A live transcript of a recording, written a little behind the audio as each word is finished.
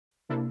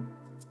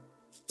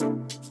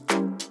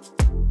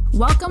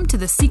Welcome to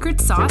the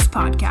Secret Sauce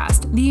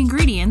Podcast, the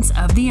ingredients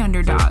of the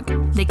underdog.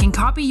 They can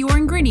copy your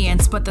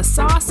ingredients, but the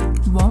sauce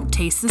won't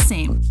taste the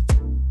same.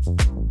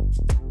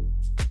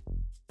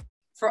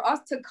 For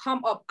us to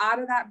come up out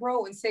of that,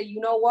 bro, and say,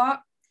 you know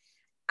what?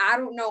 I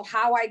don't know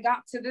how I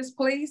got to this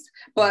place,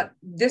 but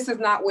this is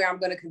not where I'm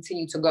going to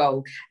continue to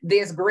go.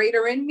 There's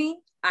greater in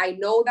me. I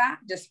know that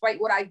despite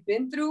what I've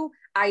been through,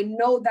 I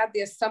know that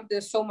there's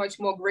something so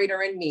much more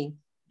greater in me.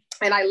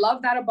 And I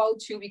love that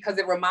about you because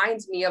it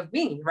reminds me of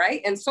me,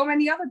 right? And so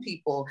many other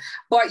people.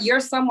 But you're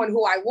someone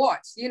who I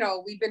watch. You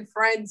know, we've been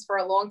friends for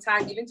a long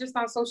time, even just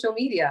on social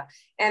media.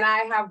 And I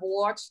have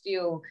watched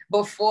you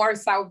before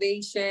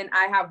salvation.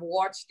 I have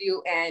watched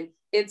you, and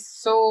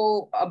it's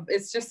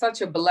just such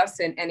a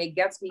blessing, and it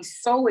gets me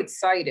so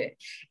excited.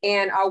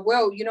 And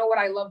Will, you know what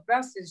I love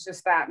best is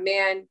just that,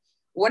 man,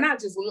 we're not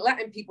just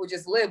letting people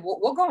just live.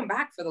 We're going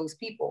back for those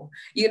people.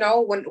 You know,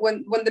 when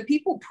the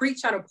people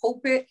preach on a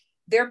pulpit,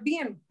 they're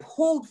being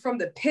pulled from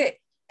the pit.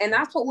 And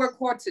that's what we're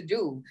called to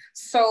do.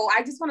 So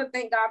I just want to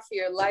thank God for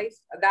your life,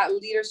 those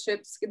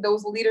leadership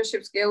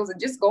skills,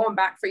 and just going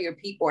back for your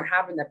people and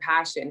having the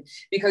passion,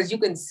 because you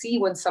can see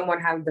when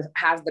someone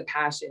has the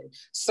passion.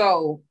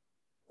 So,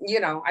 you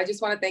know, I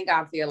just want to thank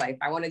God for your life.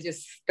 I want to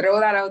just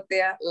throw that out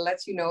there,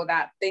 let you know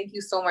that. Thank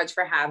you so much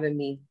for having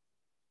me.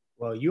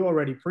 Well, you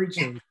already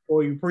preaching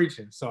before you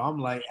preaching. So I'm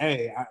like,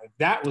 hey,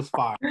 that was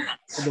fire.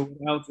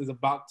 Everyone else is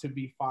about to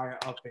be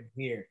fired up in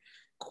here.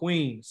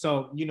 Queen.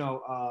 So, you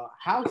know,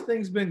 how's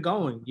things been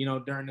going, you know,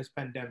 during this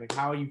pandemic?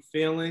 How are you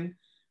feeling?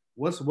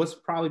 What's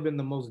probably been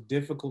the most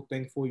difficult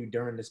thing for you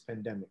during this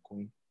pandemic,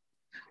 Queen?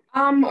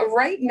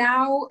 Right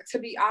now, to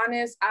be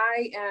honest,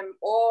 I am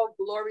all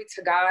glory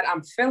to God.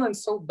 I'm feeling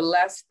so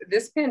blessed.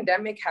 This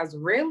pandemic has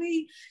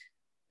really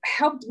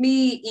helped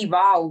me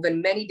evolve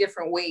in many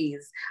different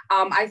ways.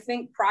 I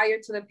think prior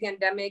to the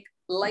pandemic,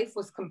 life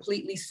was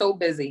completely so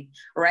busy,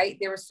 right?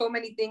 There were so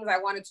many things I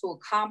wanted to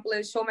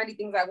accomplish, so many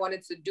things I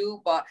wanted to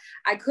do, but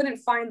I couldn't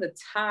find the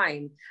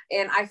time.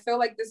 And I feel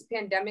like this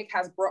pandemic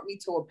has brought me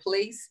to a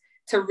place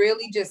to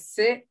really just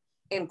sit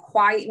in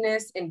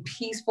quietness and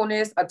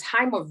peacefulness, a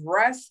time of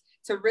rest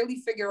to really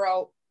figure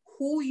out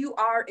who you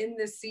are in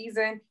this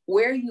season,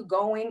 where are you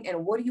going,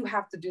 and what do you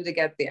have to do to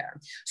get there?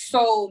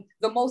 So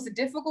the most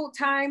difficult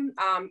time,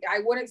 I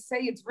wouldn't say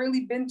it's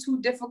really been too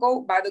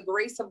difficult by the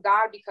grace of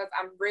God, because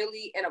I'm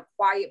really in a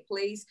quiet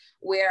place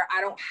where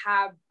I don't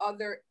have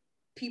other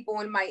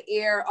people in my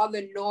ear,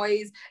 other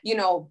noise, you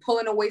know,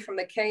 pulling away from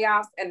the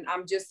chaos. And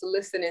I'm just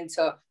listening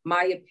to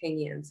my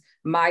opinions,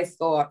 my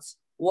thoughts,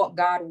 what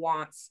God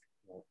wants.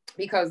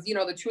 Because, you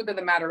know, the truth of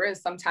the matter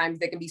is sometimes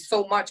there can be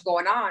so much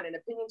going on and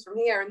opinions from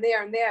here and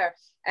there and there.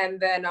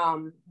 And then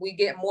we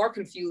get more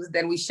confused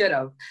than we should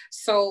have.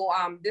 So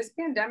this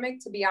pandemic,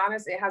 to be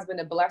honest, it has been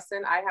a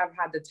blessing. I have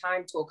had the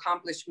time to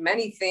accomplish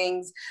many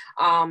things.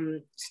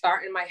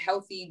 Starting my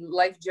healthy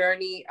life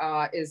journey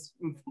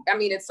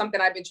it's something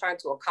I've been trying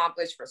to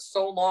accomplish for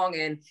so long,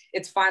 and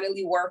it's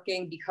finally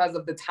working because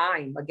of the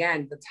time.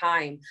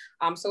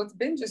 So it's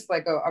been just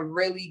like a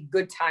really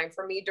good time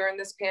for me during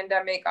this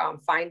pandemic,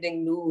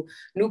 finding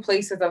new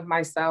places of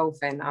myself,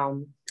 and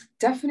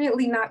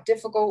definitely not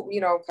difficult,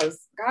 you know,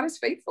 because God is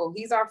faithful.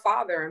 He's our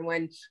Father. And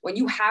when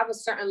you have a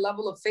certain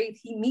level of faith,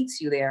 he meets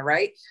you there,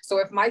 right? So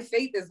if my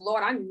faith is,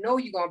 Lord, I know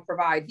you're going to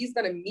provide. He's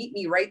going to meet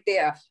me right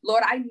there.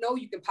 Lord, I know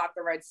you can part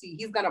the Red Sea.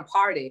 He's going to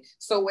part it.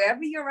 So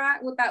wherever you're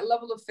at with that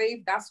level of faith,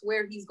 that's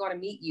where he's going to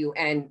meet you.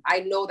 And I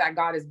know that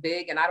God is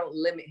big and I don't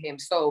limit him.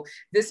 So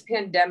this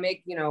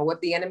pandemic, you know,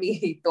 what the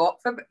enemy thought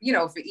for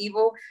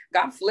evil,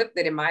 God flipped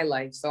it in my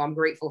life. So I'm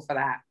grateful for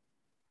that.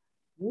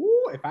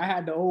 Ooh, if I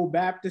had the old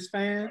Baptist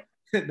fan,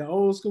 the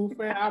old school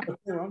fan,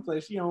 I'm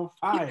like, she on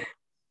fire.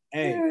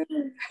 Hey,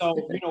 so,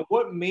 you know,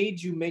 what made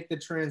you make the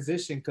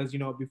transition? Because, you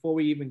know, before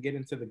we even get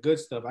into the good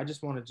stuff, I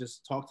just want to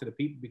just talk to the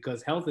people,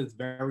 because health is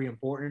very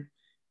important.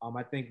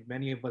 I think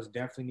many of us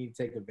definitely need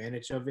to take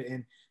advantage of it.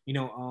 And, you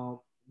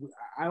know,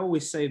 I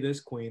always say this,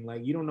 Queen,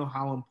 like, you don't know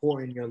how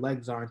important your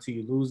legs are until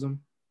you lose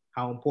them,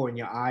 how important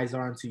your eyes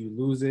are until you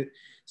lose it.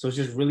 So it's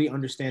just really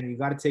understanding you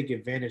got to take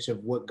advantage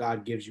of what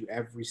God gives you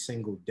every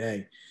single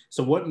day.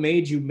 So what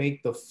made you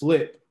make the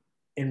flip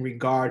in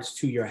regards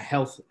to your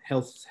health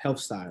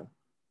style?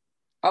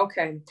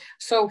 Okay.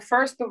 So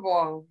first of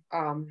all,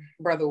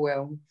 Brother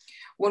Will,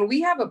 when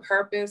we have a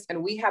purpose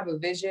and we have a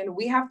vision,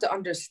 we have to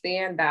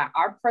understand that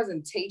our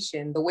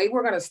presentation, the way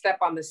we're going to step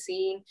on the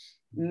scene,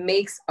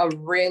 makes a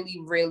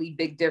really, really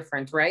big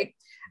difference, right?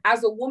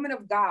 As a woman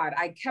of God,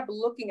 I kept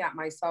looking at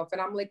myself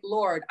and I'm like,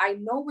 Lord, I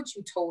know what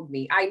you told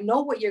me. I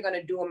know what you're going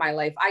to do in my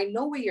life. I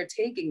know where you're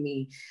taking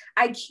me.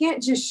 I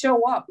can't just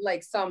show up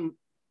like some,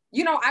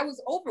 you know, I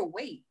was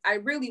overweight. I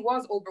really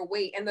was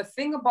overweight. And the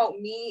thing about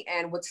me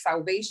and with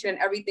salvation,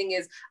 everything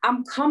is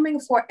I'm coming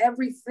for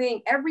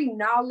everything, every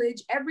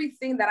knowledge,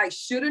 everything that I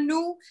should have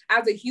knew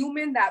as a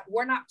human that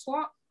we're not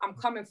taught. I'm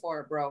coming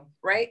for it, bro.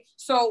 Right.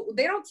 So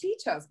they don't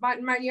teach us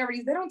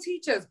minorities. They don't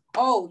teach us,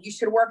 oh, you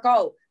should work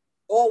out.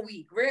 all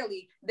week,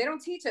 really. They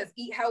don't teach us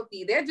eat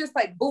healthy. They're just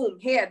like, boom,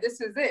 here,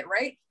 this is it,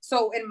 right?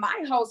 So in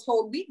my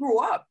household, we grew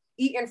up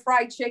eating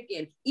fried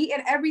chicken,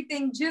 eating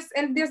everything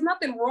and there's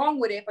nothing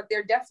wrong with it, but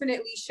there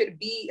definitely should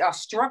be a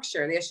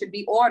structure. There should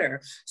be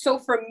order. So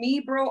for me,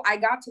 bro, I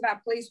got to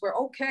that place where,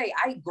 okay,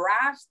 I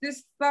grasp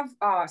this stuff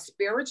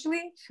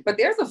spiritually, but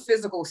there's a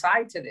physical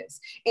side to this.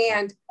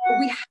 And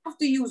we have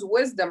to use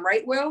wisdom,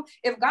 right, Will?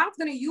 If God's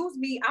going to use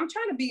me, I'm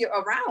trying to be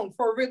around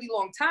for a really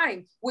long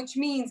time, which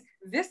means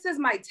this is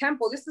my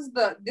temple. This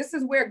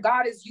is where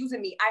God is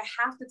using me. I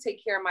have to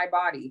take care of my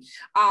body.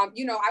 I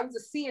was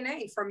a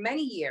CNA for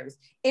many years.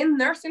 In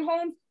nursing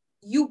homes,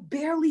 you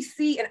barely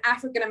see an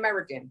African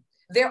American.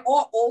 They're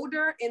all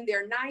older, in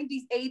their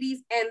 90s, 80s,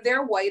 and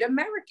they're white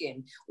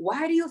American.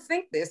 Why do you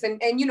think this?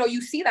 And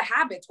you see the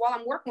habits while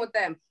I'm working with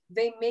them.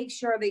 They make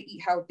sure they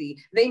eat healthy.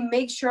 They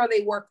make sure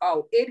they work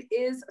out. It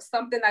is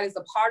something that is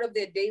a part of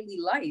their daily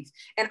life.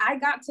 And I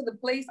got to the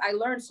place, I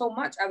learned so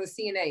much as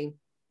a CNA,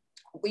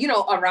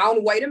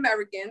 around white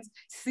Americans,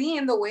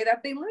 seeing the way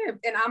that they live.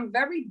 And I'm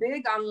very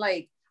big on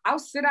I'll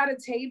sit at a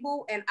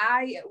table and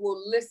I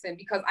will listen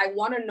because I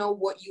want to know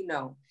what you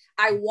know.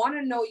 I want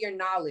to know your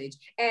knowledge.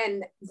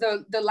 And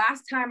the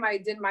last time I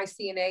did my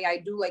CNA, I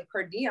do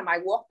per diem. I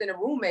walked in a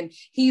room and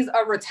he's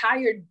a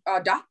retired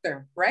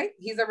doctor, right?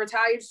 He's a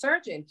retired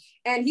surgeon.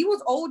 And he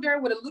was older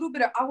with a little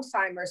bit of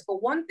Alzheimer's.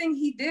 But one thing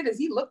he did is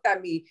he looked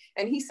at me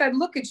and he said,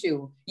 look at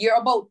you. You're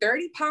about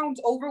 30 pounds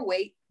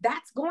overweight.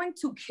 That's going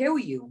to kill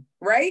you,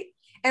 right?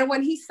 And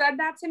when he said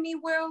that to me,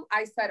 Will,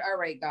 I said, all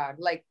right, God,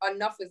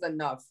 enough is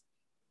enough.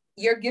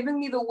 You're giving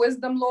me the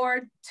wisdom,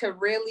 Lord, to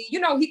really,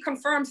 he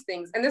confirms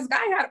things. And this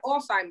guy had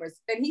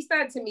Alzheimer's. And he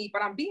said to me,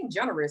 but I'm being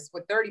generous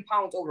with 30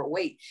 pounds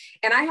overweight.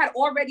 And I had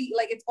already,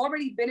 it's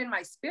already been in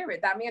my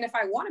spirit that, man, if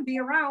I want to be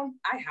around,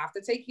 I have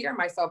to take care of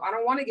myself. I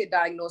don't want to get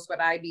diagnosed with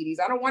diabetes.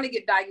 I don't want to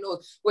get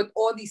diagnosed with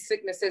all these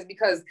sicknesses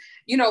because,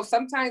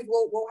 sometimes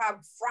we'll have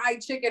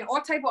fried chicken,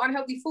 all type of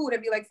unhealthy food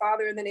and be like,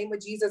 Father, in the name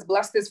of Jesus,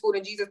 bless this food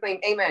in Jesus' name.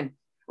 Amen.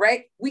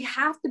 Right? We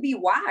have to be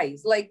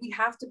wise. We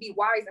have to be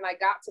wise. And I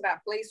got to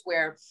that place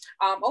where,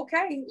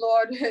 okay,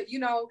 Lord,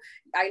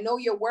 I know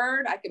your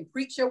word. I can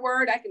preach your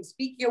word. I can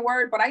speak your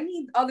word, but I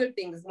need other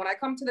things. When I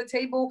come to the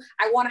table,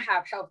 I want to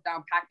have health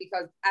down pat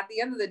because at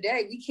the end of the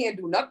day, we can't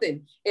do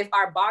nothing if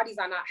our bodies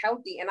are not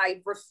healthy. And I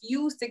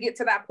refuse to get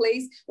to that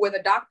place where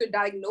the doctor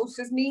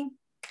diagnoses me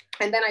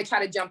and then I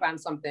try to jump on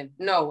something.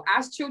 No,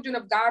 as children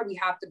of God, we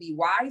have to be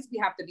wise. We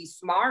have to be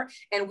smart,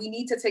 and we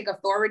need to take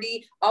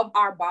authority of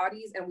our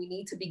bodies, and we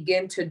need to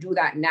begin to do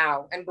that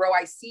now. And bro,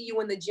 I see you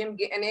in the gym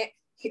getting it.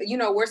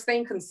 We're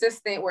staying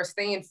consistent. We're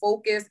staying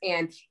focused,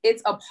 and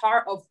it's a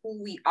part of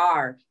who we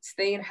are,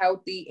 staying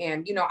healthy.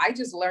 And, I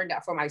just learned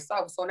that for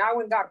myself. So now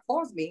when God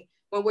calls me,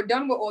 when we're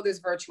done with all this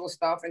virtual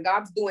stuff and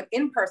God's doing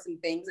in-person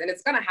things, and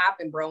it's going to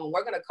happen, bro, and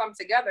we're going to come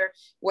together.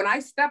 When I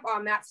step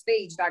on that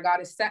stage that God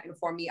is setting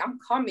for me, I'm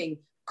coming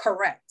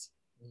correct.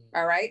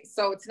 All right.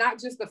 So it's not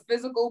just the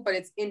physical, but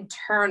it's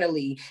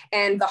internally.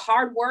 And the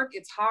hard work,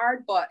 it's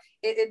hard, but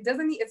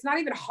it's not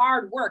even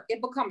hard work.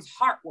 It becomes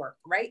heart work,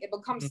 right? It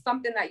becomes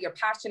something that you're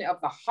passionate of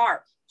the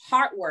heart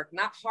work,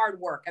 not hard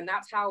work. And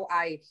that's how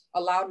I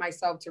allowed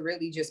myself to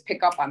really just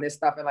pick up on this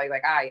stuff and I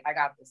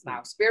got this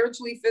now.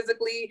 Spiritually,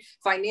 physically,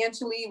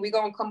 financially, we're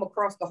going to come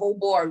across the whole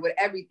board with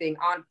everything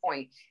on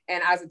point.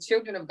 And as a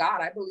children of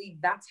God, I believe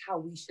that's how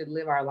we should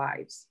live our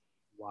lives.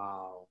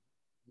 Wow.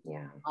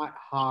 Yeah. Not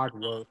hard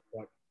work,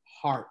 but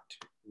heart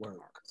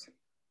work.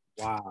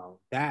 Wow.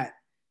 That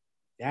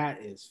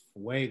is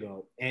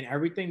fuego. And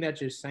everything that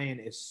you're saying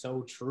is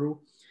so true.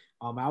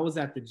 I was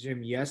at the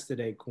gym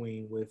yesterday,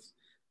 Queen, with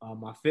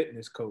my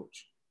fitness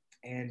coach.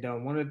 And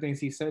one of the things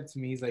he said to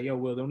me, he's like, yo,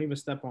 Will, don't even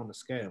step on the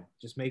scale.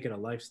 Just make it a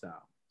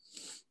lifestyle.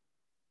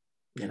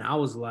 And I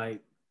was like,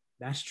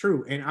 that's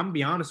true. And I'm gonna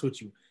be honest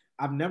with you.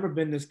 I've never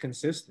been this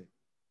consistent.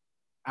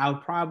 I'll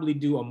probably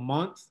do a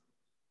month.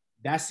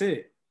 That's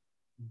it.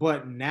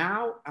 But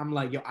now I'm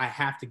like, yo, I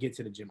have to get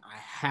to the gym. I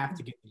have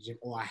to get to the gym,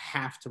 or I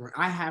have to run.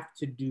 I have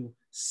to do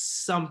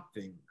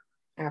something.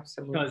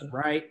 Absolutely. Because,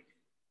 right,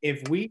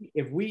 if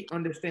we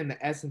understand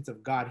the essence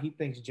of God, he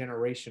thinks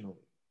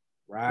generationally,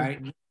 right?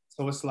 Mm-hmm.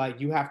 So it's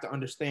like, you have to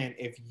understand,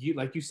 if you,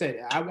 like you said,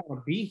 I want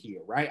to be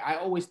here, right? I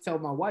always tell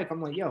my wife,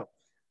 I'm like, yo,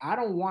 I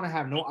don't want to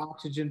have no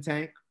oxygen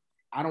tank.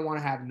 I don't want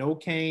to have no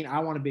cane. I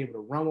want to be able to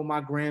run with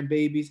my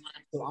grandbabies.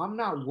 So I'm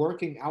not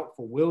working out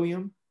for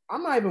William.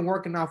 I'm not even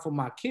working out for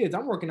my kids.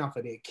 I'm working out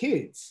for their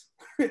kids.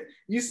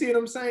 You see what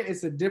I'm saying?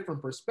 It's a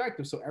different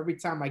perspective. So every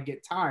time I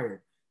get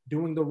tired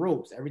doing the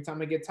ropes, every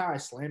time I get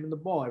tired slamming the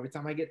ball, every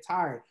time I get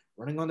tired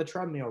running on the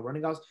treadmill,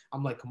 running out,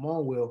 I'm like, come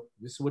on, Will,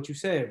 this is what you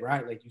said,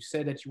 right? Like, you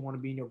said that you want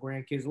to be in your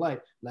grandkids' life.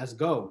 Let's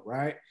go,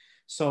 right?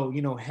 So,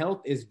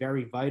 health is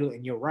very vital.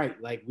 And you're right.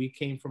 Like, we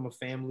came from a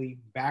family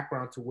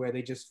background to where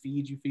they just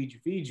feed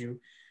you.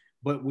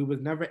 But we was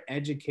never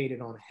educated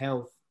on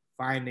health,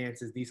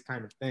 finances, these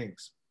kind of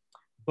things.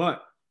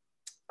 But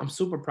I'm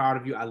super proud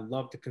of you. I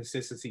love the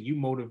consistency. You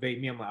motivate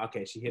me. I'm like,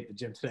 okay, she hit the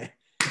gym today.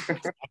 I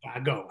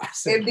gotta go.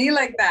 It'd be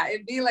like that.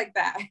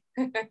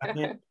 I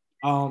mean,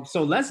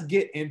 So let's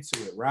get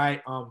into it,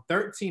 right?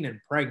 13 and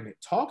pregnant.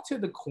 Talk to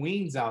the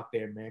queens out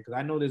there, man, because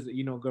I know there's,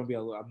 going to be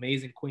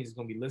amazing queens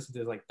going to be listening to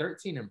this, like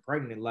 13 and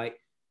pregnant. Like,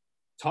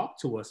 talk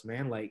to us,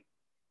 man. Like,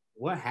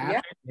 what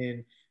happened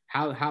and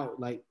how,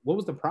 like, what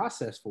was the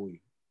process for you?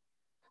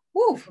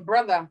 Oof,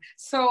 brother.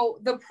 So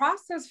the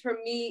process for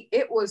me,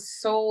 it was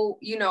so,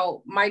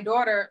 my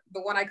daughter,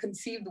 the one I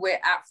conceived with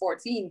at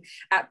 14,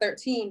 at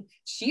 13,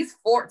 she's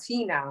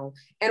 14 now.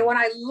 And when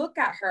I look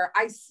at her,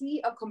 I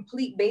see a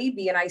complete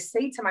baby and I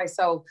say to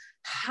myself,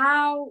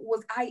 how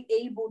was I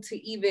able to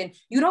even,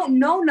 you don't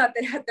know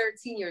nothing at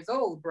 13 years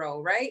old,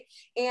 bro, right?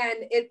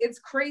 And it's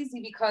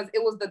crazy because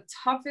it was the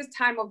toughest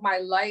time of my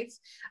life.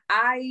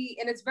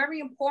 And it's very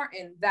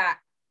important that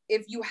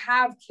if you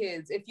have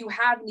kids, if you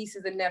have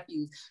nieces and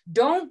nephews,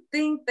 don't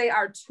think they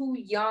are too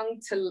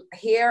young to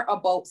hear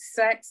about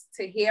sex,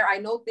 to hear. I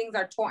know things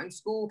are taught in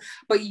school,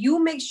 but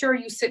you make sure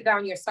you sit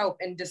down yourself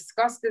and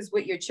discuss this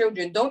with your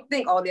children. Don't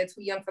think, oh, they're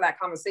too young for that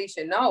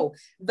conversation. No,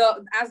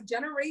 as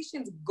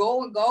generations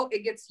go and go,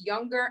 it gets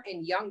younger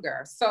and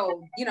younger.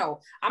 So,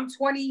 I'm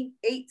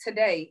 28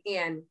 today,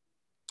 and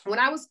when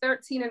I was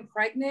 13 and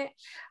pregnant,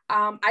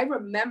 I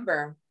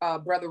remember,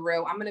 Brother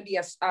Will, I'm going to be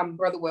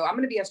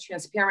as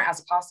transparent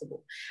as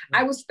possible.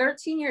 I was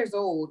 13 years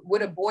old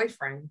with a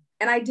boyfriend,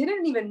 and I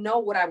didn't even know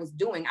what I was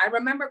doing. I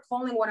remember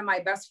calling one of my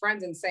best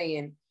friends and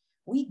saying,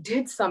 we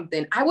did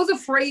something. I was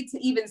afraid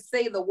to even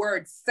say the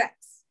word sex,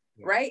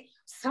 right?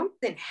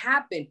 Something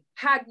happened,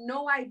 had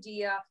no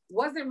idea,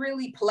 wasn't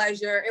really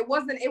pleasure. It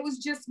was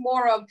just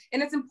more of,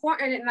 and it's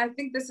important. And I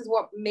think this is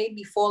what made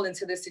me fall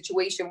into this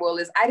situation, Will,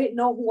 is I didn't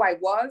know who I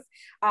was.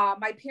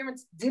 My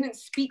parents didn't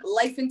speak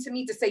life into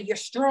me to say, you're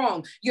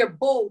strong, you're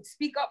bold,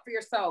 speak up for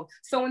yourself.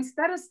 So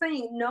instead of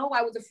saying no,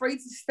 I was afraid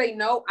to say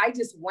no. I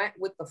just went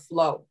with the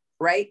flow.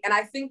 Right. And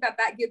I think that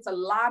gets a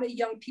lot of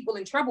young people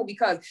in trouble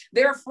because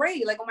they're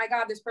afraid, like, oh my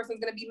God, this person's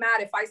going to be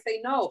mad if I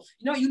say no.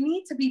 You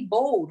need to be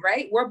bold,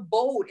 right? We're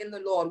bold in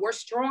the Lord. We're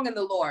strong in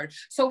the Lord.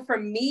 So for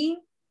me,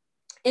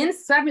 in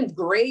 7th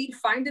grade,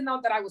 finding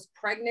out that I was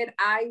pregnant,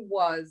 I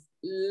was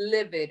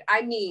livid.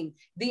 I mean,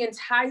 the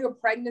entire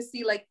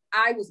pregnancy, like,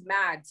 I was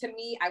mad. To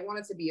me, I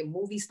wanted to be a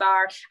movie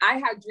star. I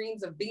had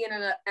dreams of being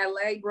in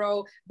LA,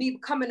 bro,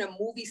 becoming a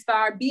movie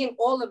star, being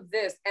all of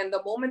this. And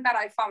the moment that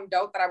I found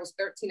out that I was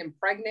 13 and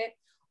pregnant,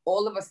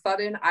 all of a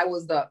sudden I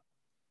was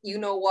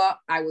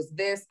I was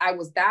this, I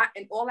was that.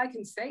 And all I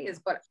can say is,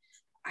 but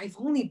I've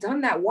only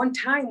done that one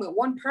time with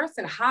one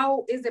person.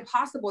 How is it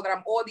possible that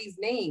I'm all these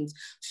names?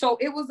 So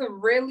it was a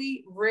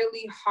really,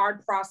 really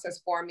hard process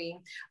for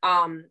me.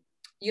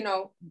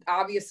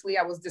 Obviously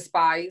I was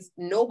despised.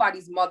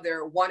 Nobody's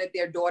mother wanted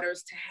their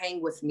daughters to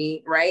hang with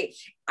me, right?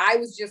 I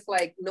was just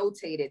like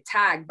notated,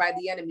 tagged by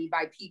the enemy,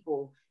 by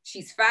people.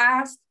 She's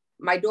fast.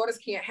 My daughters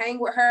can't hang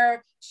with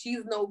her.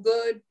 She's no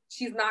good.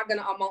 She's not going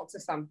to amount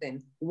to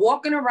something.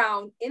 Walking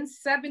around in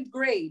 7th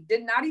grade,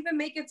 did not even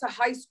make it to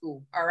high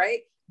school, all right?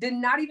 Did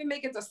not even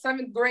make it to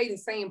 7th grade and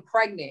saying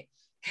pregnant.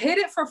 Hid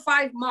it for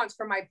 5 months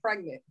for my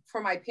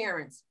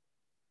parents.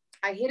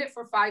 I hid it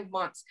for 5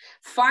 months.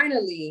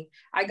 Finally,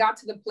 I got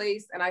to the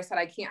place and I said,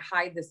 I can't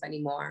hide this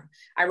anymore.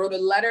 I wrote a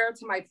letter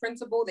to my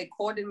principal. They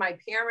called in my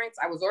parents.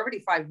 I was already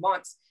 5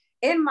 months.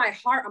 In my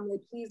heart, I'm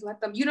like, please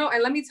let them,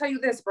 and let me tell you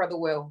this, Brother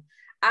Will.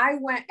 I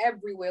went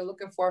everywhere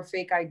looking for a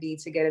fake ID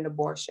to get an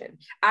abortion.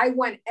 I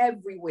went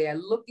everywhere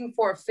looking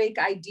for a fake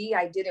ID.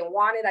 I didn't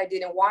want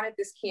it.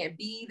 This can't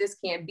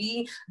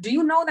be. Do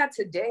you know that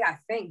today I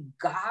thank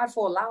God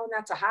for allowing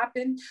that to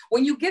happen?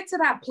 When you get to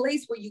that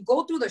place where you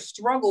go through the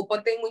struggle,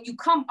 but then when you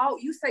come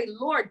out, you say,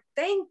 Lord,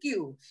 thank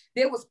you.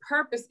 There was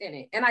purpose in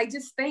it. And I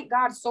just thank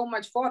God so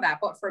much for that.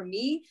 But for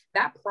me,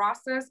 that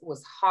process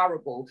was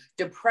horrible.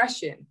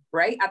 Depression,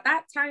 right? At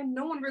that time,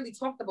 no one really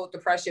talked about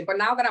depression. But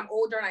now that I'm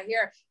older and I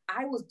hear,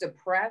 I was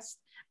depressed.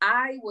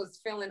 I was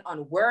feeling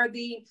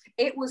unworthy.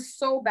 It was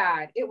so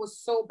bad.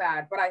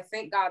 But I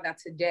thank God that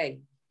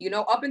today,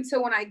 up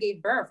until when I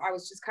gave birth, I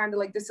was just kind of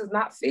like, this is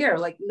not fair.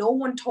 Like, no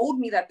one told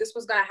me that this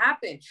was going to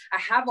happen. I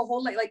have a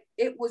whole, like,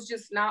 it was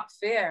just not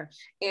fair.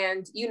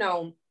 And,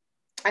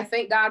 I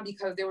thank God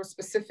because there were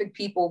specific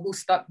people who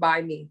stuck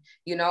by me.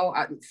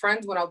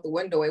 Friends went out the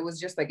window. It was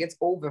just like, it's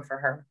over for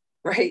her,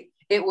 right?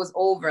 It was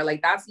over.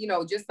 Like, that's,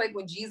 just like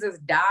when Jesus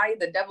died,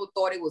 the devil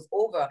thought it was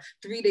over.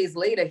 3 days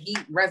later, he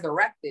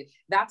resurrected.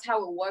 That's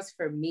how it was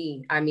for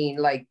me. I mean,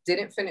 like,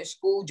 didn't finish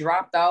school,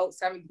 dropped out,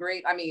 7th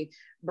grade. I mean,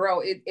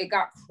 bro, it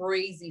got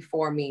crazy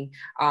for me.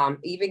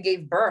 Even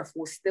gave birth,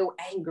 was still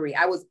angry.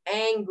 I was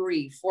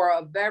angry for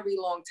a very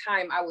long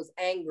time. I was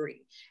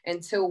angry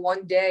until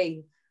one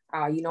day,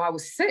 I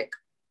was sick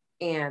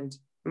and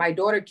My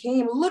daughter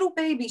came, little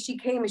baby, she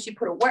came and she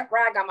put a wet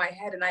rag on my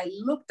head, and I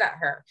looked at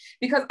her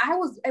because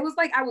it was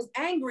like I was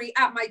angry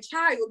at my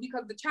child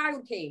because the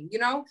child came, you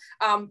know,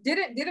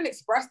 didn't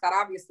express that.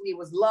 Obviously it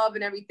was love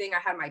and everything. I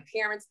had my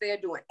parents there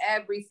doing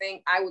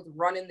everything. I was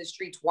running the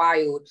streets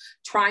wild,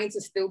 trying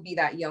to still be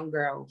that young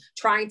girl,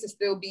 trying to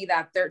still be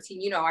that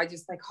 13, you know, I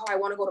just like, oh, I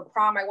want to go to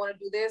prom. I want to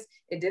do this.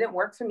 It didn't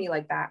work for me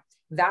like that.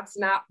 That's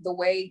not the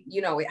way,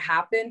 you know, it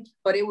happened,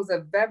 but it was a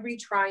very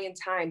trying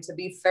time to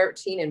be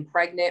 13 and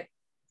pregnant.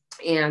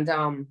 And,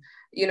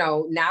 you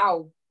know,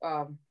 now,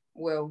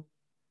 well,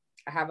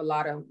 I have a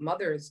lot of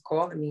mothers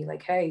calling me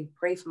like, hey,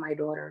 pray for my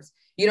daughters.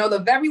 You know, the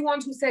very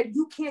ones who said,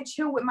 you can't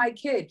chill with my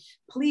kid,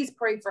 please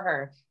pray for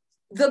her.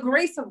 The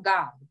grace of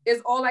God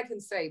is all I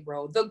can say,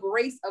 bro. The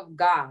grace of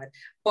God.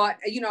 But,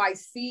 you know, I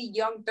see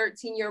young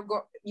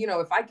 13-year-old, you know,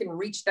 if I can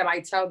reach them,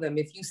 I tell them,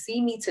 if you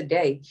see me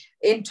today,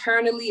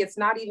 internally, it's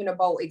not even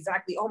about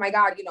exactly, oh my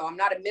God, you know, I'm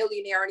not a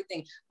millionaire or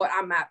anything, but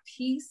I'm at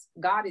peace.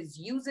 God is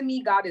using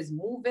me. God is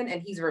moving,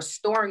 and he's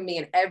restoring me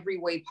in every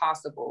way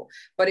possible.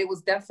 But it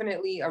was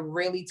definitely a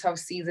really tough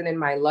season in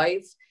my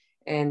life.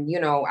 And, you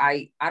know,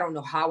 I don't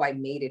know how I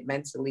made it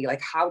mentally.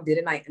 Like, how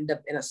didn't I end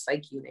up in a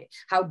psych unit?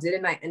 How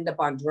didn't I end up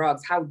on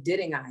drugs? How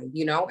didn't I,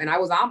 you know? And I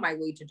was on my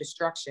way to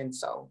destruction.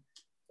 So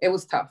it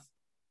was tough.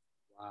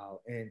 Wow.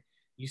 And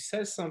you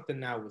said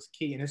something that was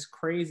key. And it's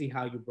crazy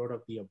how you brought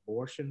up the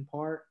abortion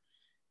part.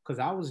 Because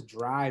I was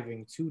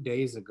driving 2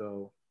 days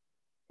ago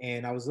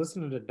and I was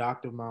listening to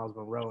Dr. Miles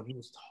Monroe, and he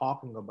was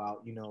talking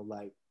about, you know,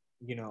 like,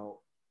 you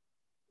know,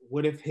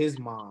 what if his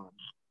mom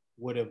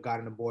would have got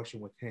an abortion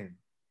with him?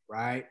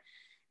 Right.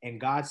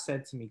 And God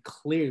said to me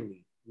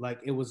clearly,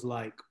 like, it was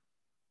like,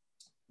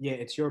 yeah,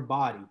 it's your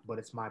body, but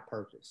it's my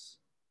purpose.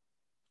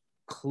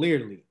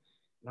 Clearly.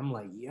 And I'm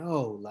like,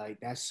 yo, like,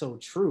 that's so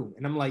true.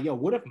 And I'm like, yo,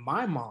 what if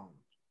my mom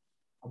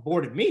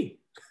aborted me?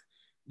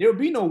 There would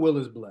be no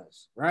Willis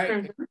Bless, right?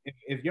 Mm-hmm.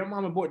 If your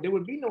mom aborted, there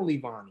would be no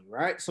Livanne,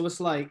 right? So it's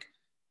like,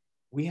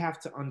 we have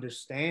to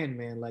understand,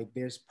 man, like,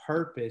 there's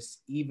purpose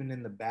even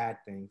in the bad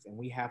things. And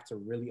we have to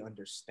really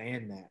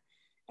understand that.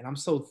 And I'm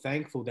so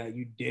thankful that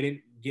you didn't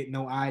get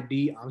no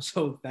ID. I'm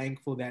so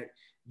thankful that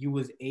you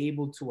was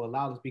able to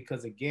allow this,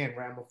 because again,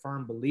 right, I'm a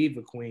firm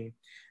believer, Queen,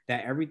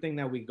 that everything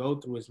that we go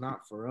through is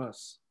not for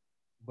us,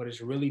 but it's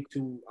really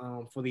to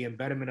for the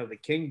embedment of the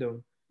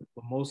kingdom,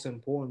 but most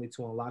importantly,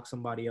 to unlock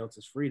somebody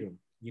else's freedom.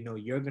 You know,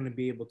 you're going to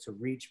be able to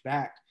reach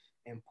back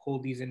and pull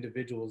these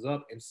individuals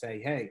up and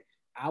say, hey,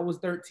 I was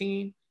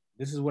 13.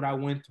 This is what I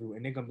went through.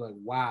 And they're going to be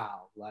like,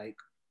 wow, like,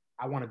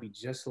 I want to be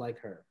just like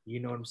her.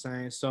 You know what I'm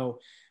saying? So,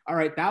 all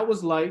right, that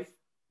was life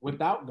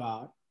without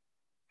God.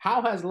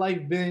 How has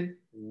life been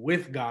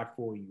with God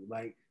for you?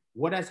 Like,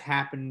 what has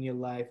happened in your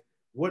life?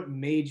 What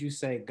made you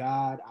say,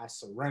 God, I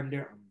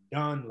surrender, I'm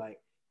done. Like,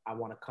 I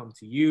want to come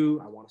to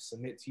you. I want to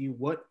submit to you.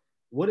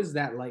 What is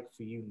that like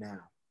for you now?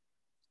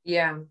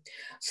 Yeah.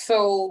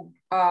 So,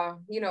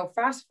 you know,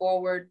 fast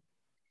forward,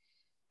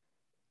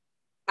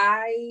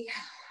 I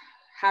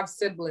have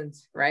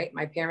siblings, right?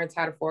 My parents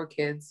had 4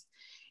 kids.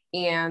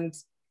 And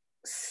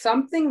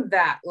something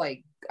that,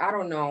 like, I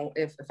don't know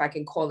if I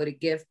can call it a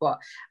gift, but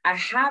I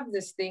have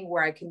this thing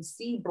where I can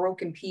see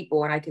broken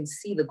people and I can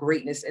see the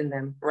greatness in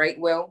them, right?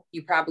 Well,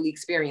 you probably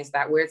experienced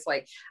that, where it's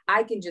like,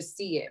 I can just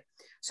see it.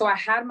 So I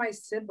had my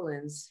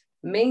siblings.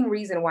 Main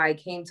reason why I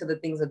came to the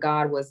things of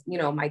God was, you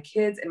know, my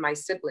kids and my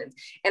siblings.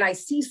 And I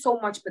see so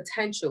much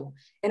potential.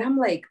 And I'm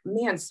like,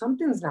 man,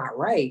 something's not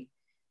right.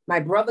 My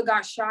brother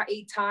got shot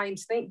 8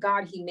 times. Thank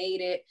God he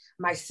made it.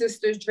 My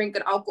sister's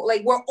drinking alcohol.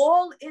 Like, we're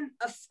all in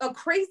a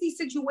crazy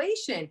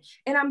situation.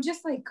 And I'm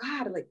just like,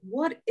 God, like,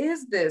 what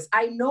is this?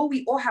 I know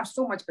we all have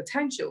so much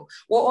potential.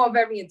 We're all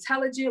very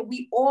intelligent.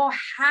 We all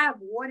have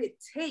what it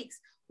takes.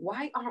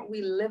 Why aren't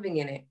we living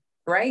in it?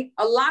 Right?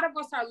 A lot of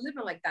us are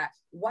living like that.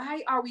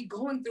 Why are we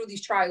going through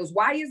these trials?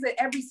 Why is it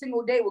every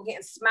single day we're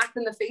getting smacked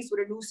in the face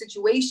with a new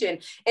situation?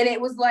 And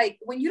it was like,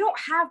 when you don't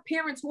have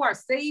parents who are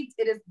saved,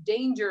 it is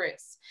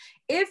dangerous.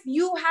 If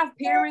you have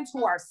parents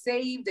who are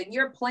saved and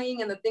you're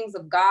playing in the things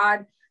of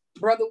God,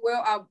 Brother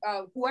Will,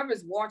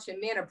 whoever's watching,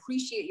 man,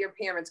 appreciate your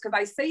parents. Because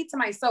I say to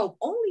myself,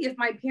 only if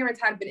my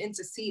parents had been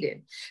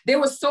interceded. There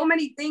were so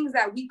many things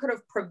that we could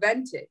have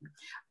prevented.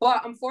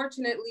 But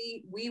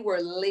unfortunately, we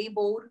were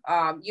labeled,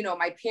 you know,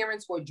 my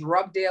parents were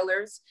drug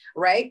dealers,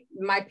 right?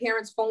 My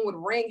parents' phone would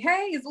ring.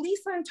 Hey, is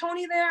Lisa and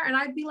Tony there? And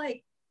I'd be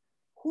like,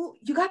 who?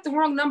 You got the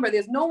wrong number.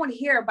 There's no one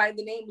here by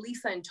the name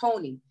Lisa and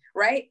Tony,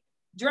 right?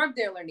 Drug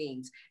dealer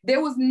names.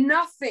 There was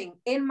nothing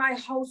in my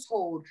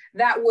household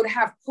that would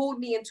have pulled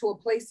me into a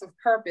place of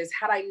purpose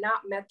had I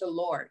not met the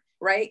Lord,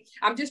 right?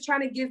 I'm just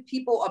trying to give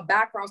people a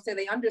background so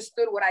they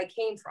understood what I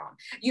came from.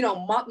 You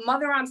know,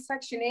 mother on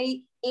Section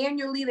 8,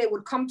 annually they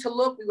would come to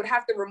look. We would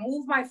have to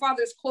remove my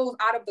father's clothes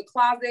out of the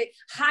closet,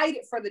 hide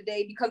it for the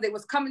day because they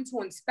was coming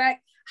to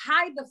inspect,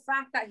 hide the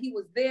fact that he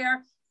was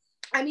there.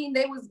 I mean,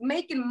 they was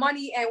making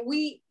money, and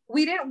we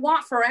didn't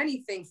want for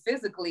anything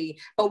physically,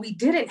 but we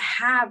didn't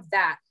have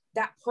that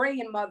that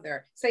praying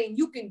mother saying,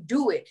 you can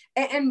do it.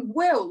 And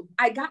Will,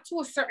 I got to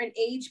a certain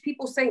age,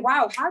 people say,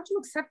 wow, how'd you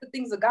accept the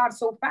things of God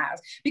so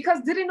fast? Because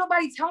didn't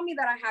nobody tell me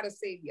that I had a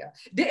savior?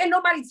 Didn't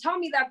nobody tell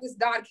me that this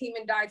God came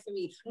and died for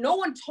me? No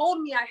one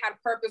told me I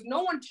had purpose.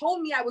 No one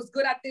told me I was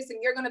good at this and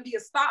you're going to be a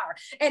star.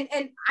 And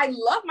I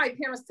love my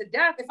parents to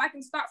death. If I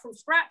can start from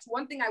scratch,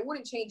 one thing I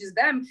wouldn't change is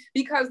them,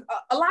 because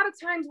a lot of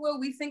times, Will,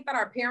 we think that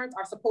our parents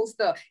are supposed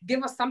to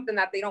give us something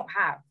that they don't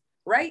have,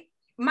 right?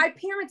 My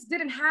parents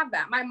didn't have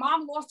that. My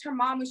mom lost her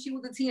mom when she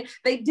was a teen.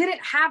 They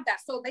didn't have that.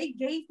 So they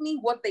gave me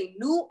what they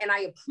knew. And I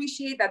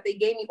appreciate that they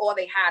gave me all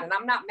they had. And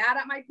I'm not mad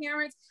at my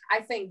parents.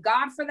 I thank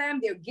God for them.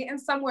 They're getting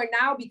somewhere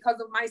now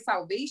because of my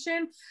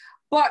salvation.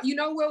 But, you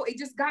know, Will, it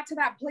just got to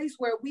that place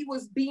where we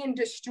was being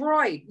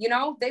destroyed. You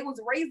know, they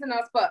was raising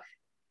us. But,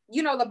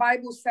 you know, the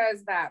Bible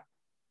says that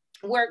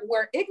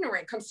we're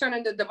ignorant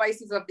concerning the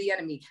devices of the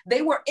enemy.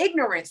 They were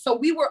ignorant. So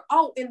we were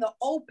out in the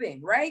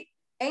open, right?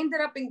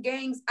 Ended up in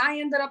gangs. I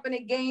ended up in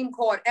a game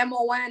called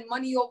MON,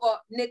 money over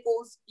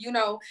nickels, you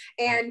know,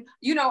 and,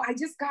 you know, I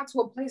just got to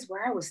a place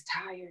where I was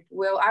tired.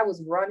 Well, I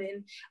was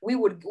running. We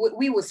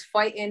was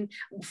fighting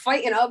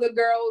other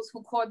girls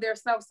who called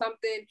themselves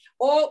something.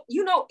 All,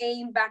 you know,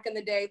 AIM back in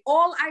the day.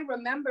 All I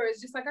remember is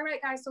just like, all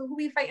right, guys, so who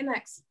we fighting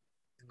next?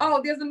 Oh,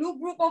 there's a new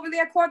group over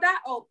there called that.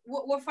 Oh,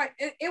 we'll fight.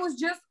 It was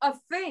just a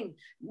thing.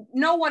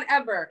 No one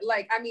ever,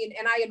 like, I mean,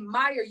 and I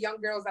admire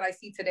young girls that I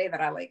see today that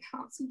I like, oh,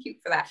 I'm so cute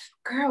for that.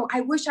 Girl,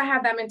 I wish I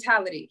had that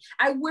mentality.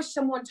 I wish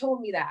someone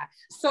told me that.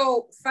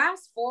 So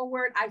fast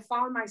forward, I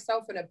found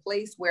myself in a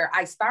place where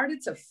I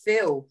started to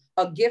feel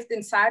a gift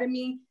inside of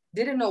me.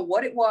 Didn't know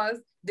what it was.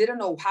 Didn't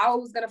know how I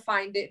was going to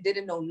find it.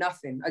 Didn't know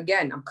nothing.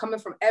 Again, I'm coming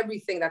from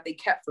everything that they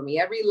kept from me.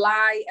 Every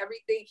lie,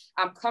 everything,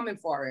 I'm coming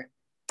for it.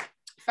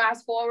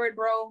 Fast forward,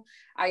 bro,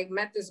 I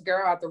met this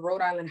girl at the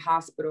Rhode Island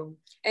hospital.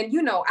 And,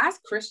 you know, as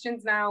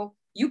Christians now,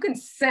 you can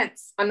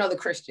sense another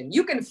Christian.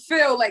 You can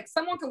feel like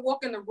someone can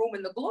walk in the room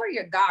and the glory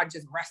of God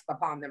just rests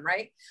upon them,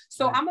 right?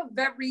 So I'm a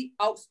very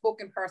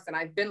outspoken person.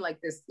 I've been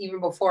like this even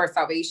before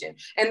salvation.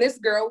 And this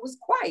girl was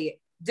quiet,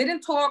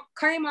 didn't talk,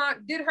 came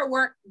on, did her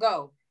work,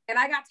 go. And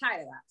I got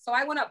tired of that. So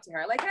I went up to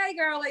her like, hey,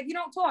 girl, like, you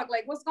don't talk.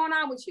 Like, what's going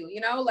on with you?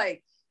 You know,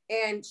 like,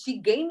 and she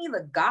gave me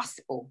the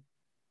gospel.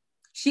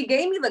 She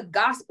gave me the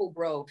gospel,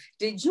 bro.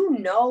 Did you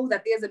know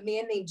that there's a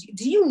man named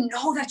Do you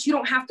know that you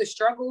don't have to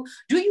struggle?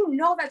 Do you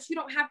know that you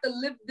don't have to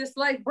live this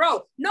life?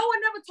 Bro, no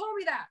one never told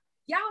me that.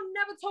 Y'all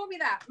never told me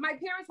that. My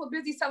parents were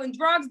busy selling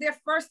drugs. Their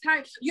first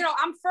time, you know,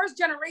 I'm first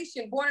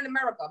generation born in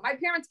America. My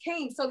parents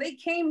came, so they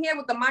came here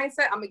with the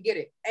mindset, I'm gonna get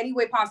it any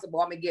way possible.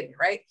 I'm gonna get it,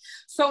 right?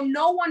 So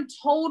no one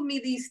told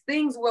me these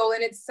things, Will,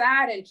 and it's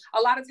sad. And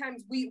a lot of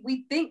times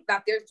we think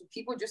that there's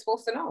people just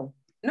supposed to know.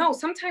 No,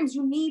 sometimes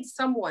you need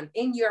someone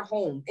in your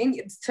home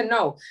to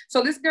know.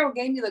 So this girl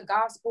gave me the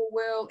gospel,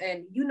 Will.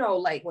 And you know,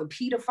 like when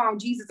Peter found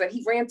Jesus and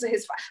he ran to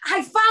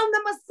I found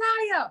the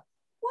Messiah.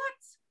 What?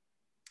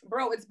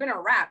 Bro, it's been a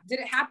wrap. Did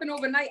it happen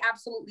overnight?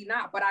 Absolutely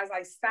not. But as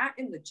I sat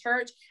in the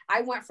church,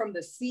 I went from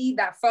the seed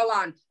that fell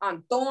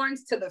on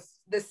thorns to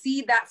the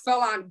seed that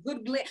fell on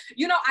good glit.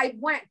 You know, I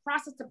went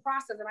process to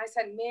process and I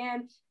said,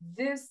 man,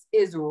 this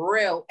is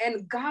real.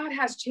 And God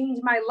has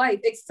changed my life.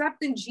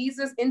 Accepting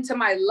Jesus into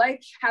my life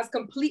has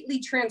completely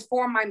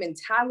transformed my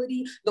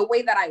mentality, the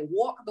way that I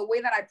walk, the way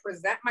that I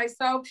present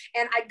myself.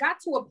 And I got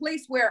to a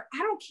place where I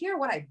don't care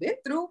what I've been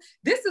through.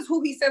 This is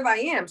who he says I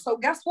am. So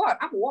guess what?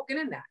 I'm walking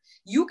in that.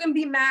 You can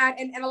be mad.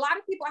 And a lot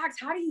of people ask,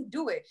 how do you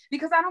do it?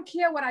 Because I don't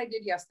care what I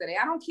did yesterday.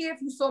 I don't care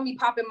if you saw me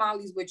popping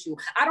mollies with you.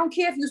 I don't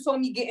care if you saw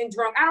me getting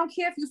drunk. I don't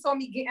care if you saw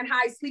me getting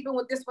high, sleeping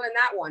with this one and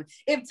that one.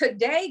 If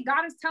today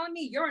God is telling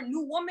me you're a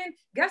new woman,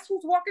 guess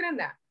who's walking in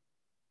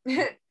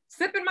that?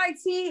 Sipping my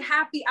tea,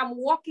 happy, I'm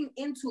walking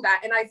into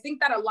that. And I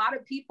think that a lot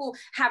of people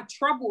have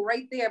trouble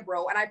right there,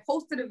 bro. And I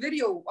posted a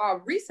video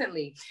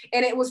recently,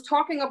 and it was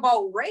talking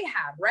about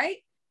Rahab, right?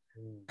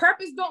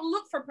 Purpose don't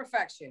look for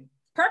perfection.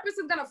 Purpose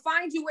is going to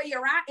find you where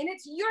you're at, and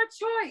it's your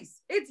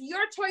choice. It's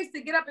your choice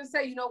to get up and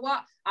say, you know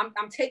what, I'm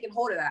taking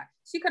hold of that.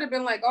 She could have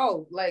been like,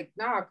 oh, like,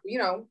 nah, you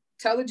know,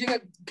 tell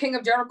the king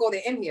of Jericho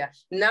they're in here.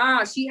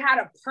 Nah, she had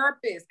a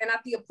purpose. And at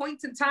the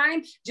appointed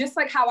time, just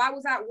like how I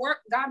was at work,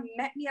 God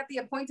met me at the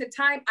appointed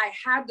time. I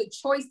had the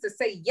choice to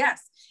say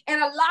yes. And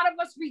a lot of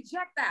us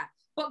reject that.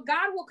 But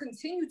God will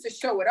continue to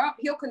show it up.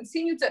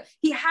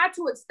 He had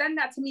to extend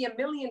that to me a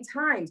million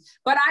times.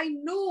 But I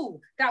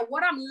knew that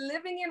what I'm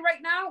living in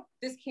right now,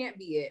 this can't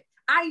be it.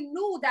 I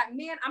knew that,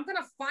 man, I'm going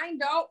to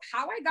find out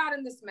how I got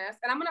in this mess,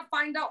 and I'm going to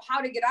find out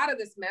how to get out of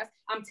this mess.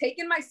 I'm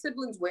taking my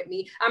siblings with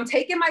me. I'm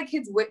taking my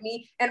kids with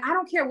me, and I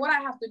don't care what I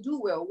have to do,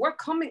 Will. We're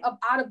coming up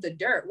out of the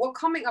dirt. We're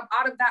coming up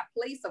out of that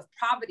place of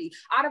poverty,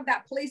 out of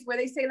that place where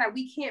they say that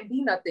we can't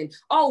be nothing.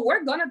 Oh,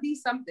 we're going to be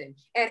something.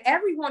 And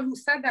everyone who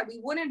said that we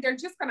wouldn't, they're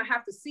just going to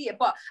have to see it.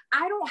 But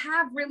I don't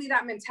have really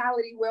that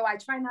mentality, Will. I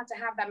try not to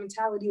have that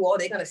mentality, well,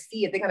 they're going to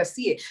see it. They're going to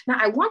see it. Now,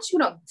 I want you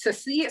to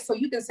see it so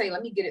you can say,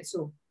 let me get it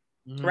too.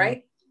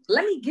 Right?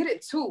 Let me get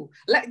it too.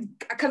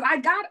 Because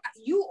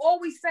you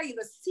always say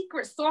the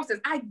secret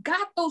sources. I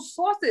got those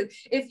sources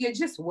if you're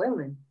just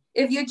willing.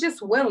 If you're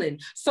just willing.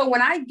 So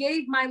when I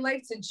gave my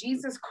life to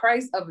Jesus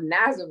Christ of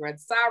Nazareth,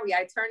 sorry, I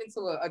turned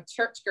into a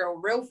church girl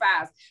real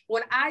fast.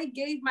 When I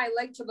gave my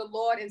life to the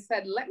Lord and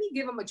said, let me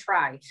give him a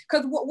try.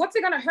 Because what's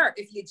it going to hurt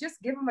if you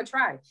just give him a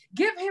try?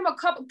 Give him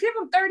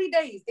 30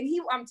 days. And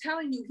I'm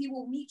telling you, he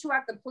will meet you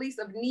at the place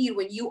of need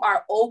when you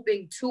are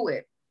open to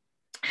it.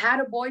 Had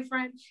a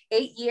boyfriend,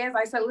 8 years.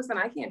 I said, listen,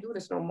 I can't do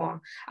this no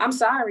more. I'm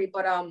sorry,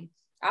 but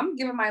I'm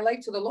giving my life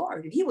to the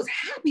Lord. And he was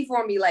happy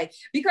for me, like,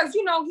 because,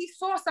 you know, he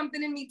saw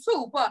something in me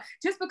too. But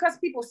just because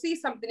people see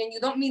something in you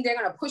don't mean they're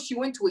going to push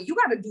you into it. You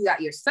got to do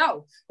that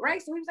yourself,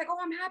 right? So he was like, oh,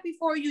 I'm happy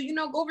for you. You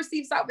know, go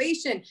receive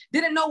salvation.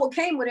 Didn't know what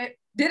came with it.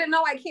 Didn't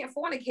know I can't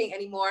fornicate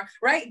anymore,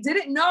 right?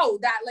 Didn't know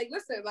that, like,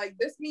 listen, like,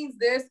 this means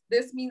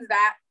this means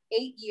that.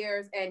 8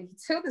 years. And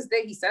till this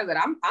day, he says that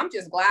I'm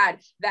just glad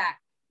that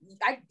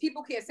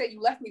people can't say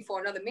you left me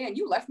for another man.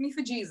 You left me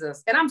for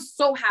Jesus. And I'm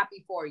so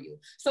happy for you.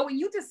 So when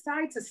you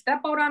decide to step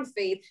out on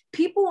faith,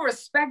 people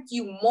respect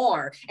you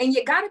more. And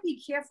you got to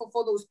be careful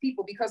for those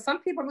people, because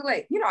some people be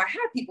like, you know, I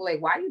had people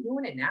like, why are you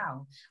doing it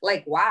now?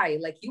 Like, why?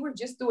 Like, you were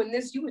just doing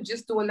this. You were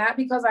just doing that.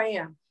 Because I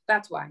am.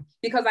 That's why.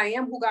 Because I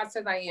am who God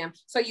says I am.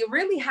 So you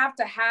really have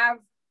to have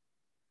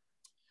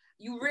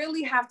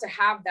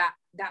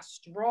that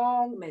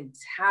strong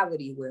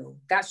mentality, Will,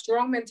 that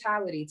strong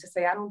mentality to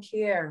say, I don't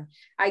care.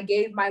 I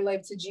gave my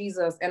life to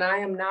Jesus and I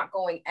am not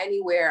going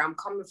anywhere. I'm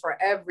coming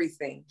for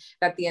everything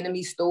that the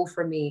enemy stole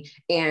from me.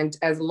 And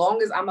as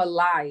long as I'm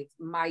alive,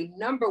 my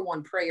number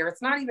one prayer,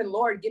 it's not even,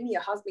 Lord, give me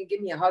a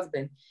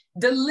husband,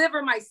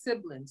 deliver my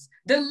siblings,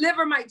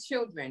 deliver my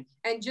children.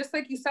 And just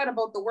like you said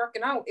about the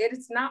working out,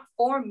 it's not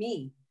for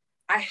me.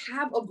 I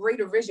have a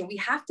greater vision. We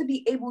have to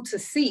be able to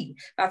see.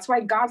 That's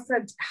why God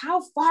said,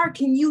 how far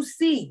can you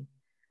see?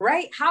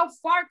 Right? How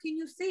far can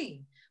you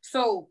see?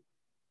 So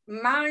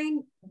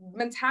mind,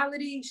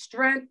 mentality,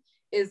 strength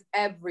is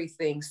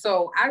everything.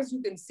 So as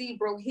you can see,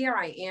 bro, here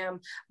I am,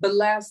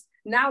 blessed,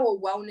 now a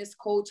wellness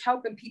coach,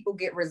 helping people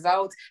get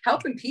results,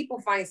 helping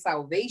people find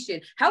salvation,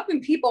 helping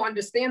people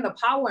understand the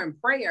power in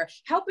prayer,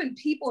 helping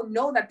people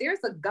know that there's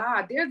a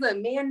God, there's a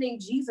man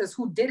named Jesus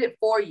who did it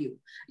for you,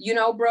 you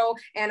know, bro.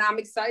 And I'm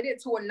excited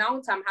to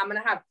announce I'm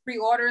going to have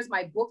pre-orders.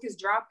 My book is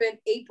dropping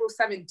April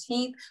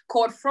 17th,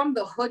 called From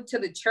the Hood to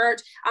the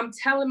Church. I'm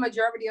telling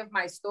majority of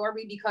my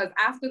story because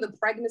after the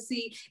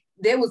pregnancy,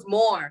 there was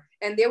more.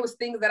 And there was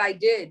things that I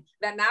did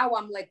that now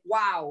I'm like,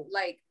 wow,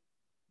 like,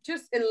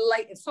 just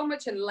enlightened, so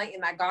much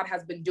enlightened that God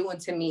has been doing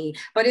to me.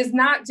 But it's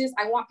not just,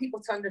 I want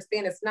people to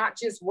understand, it's not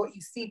just what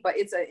you see, but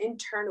it's an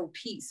internal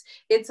peace.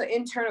 It's an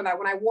internal that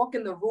when I walk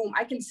in the room,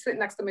 I can sit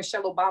next to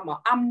Michelle Obama.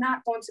 I'm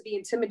not going to be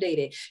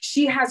intimidated.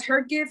 She has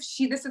her gift.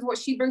 This is what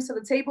she brings to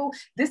the table.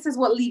 This is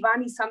what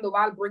Livanne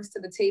Sandoval brings to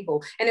the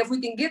table. And if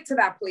we can get to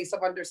that place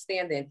of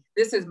understanding,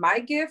 this is my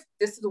gift.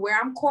 This is where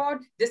I'm called.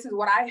 This is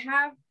what I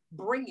have.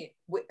 Bring it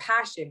with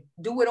passion,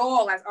 do it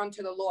all as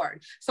unto the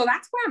Lord. So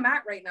that's where I'm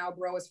at right now,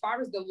 bro, as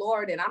far as the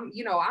Lord. And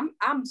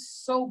I'm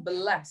so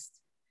blessed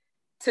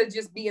to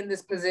just be in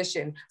this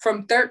position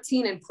from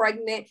 13 and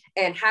pregnant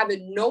and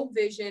having no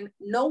vision.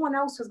 No one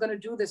else is going to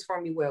do this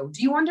for me, Will.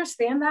 Do you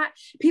understand that?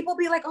 People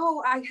be like,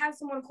 oh, I had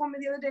someone call me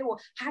the other day.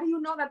 Well, how do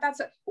you know that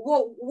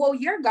well,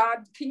 your God,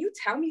 can you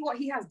tell me what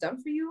he has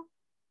done for you?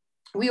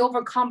 We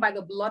overcome by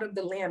the blood of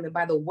the Lamb and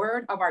by the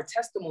word of our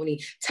testimony.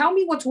 Tell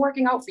me what's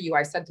working out for you,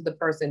 I said to the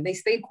person. They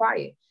stayed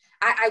quiet.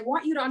 I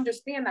want you to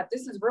understand that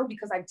this is real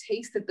because I've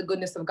tasted the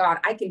goodness of God.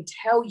 I can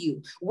tell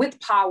you with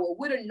power,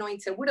 with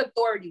anointing, with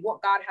authority,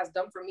 what God has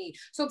done for me.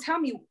 So tell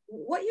me,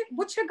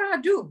 what should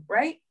God do,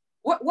 right?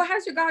 What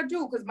has your God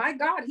do? Because my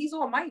God, he's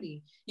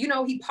almighty. You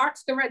know, he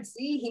parts the Red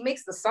Sea. He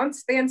makes the sun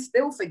stand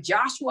still for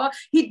Joshua.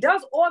 He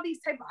does all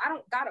these type of, I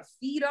don't got to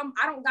feed him.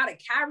 I don't got to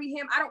carry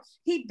him.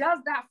 He does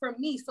that for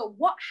me. So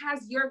what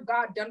has your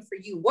God done for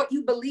you? What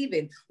you believe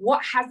in?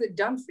 What has it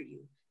done for you?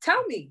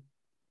 Tell me.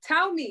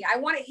 I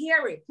want to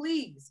hear it,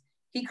 please.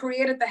 He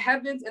created the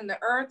heavens and the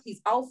earth.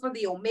 He's Alpha,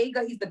 the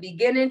Omega. He's the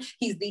beginning.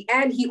 He's the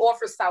end. He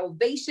offers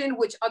salvation,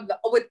 which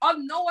with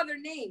no other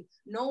name,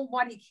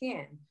 nobody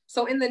can.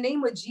 So in the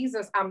name of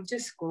Jesus, I'm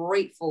just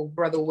grateful,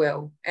 Brother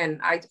Will. And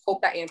I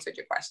hope that answered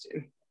your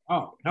question.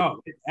 Oh, no.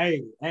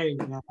 Hey,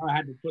 man, I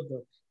had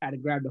to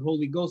grab the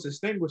Holy Ghost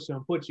extinguisher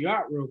and put you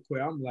out real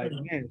quick. I'm like,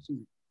 man,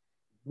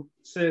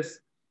 sis,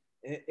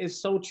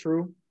 it's so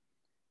true.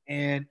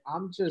 And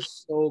I'm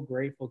just so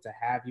grateful to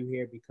have you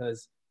here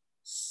because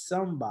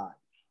somebody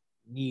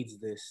needs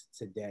this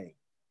today.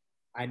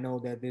 I know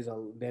that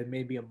there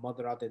may be a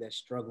mother out there that's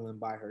struggling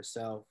by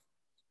herself.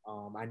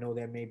 I know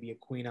there may be a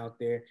queen out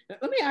there.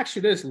 Let me ask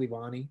you this,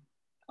 Livanne.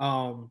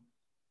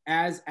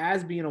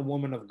 As being a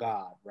woman of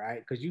God,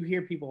 right? Because you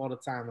hear people all the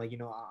time, like, you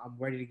know, I'm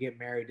ready to get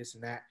married, this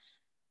and that.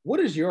 What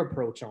is your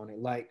approach on it?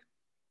 Like,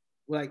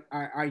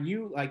 are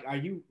you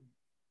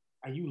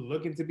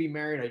looking to be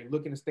married? Are you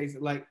looking to stay?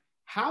 Like,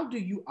 how do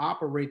you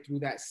operate through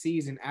that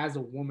season as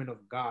a woman of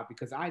God?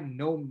 Because I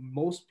know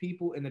most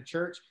people in the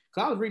church,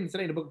 because I was reading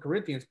today in the book of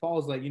Corinthians,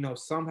 Paul's like, you know,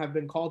 some have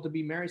been called to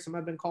be married, some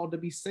have been called to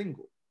be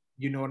single.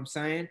 You know what I'm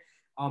saying?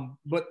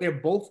 But they're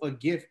both a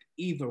gift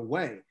either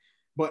way.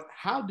 But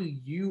how do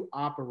you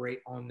operate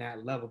on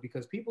that level?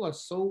 Because people are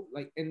so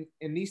like in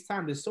these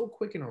times, they're so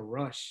quick in a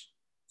rush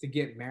to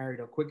get married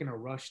or quick in a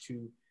rush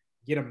to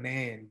get a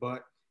man.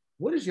 But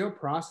what is your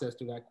process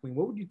to that, queen?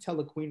 What would you tell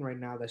a queen right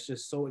now that's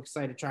just so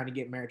excited, trying to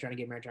get married, trying to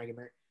get married, trying to get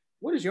married?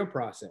 What is your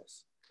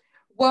process?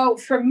 Well,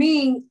 for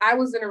me, I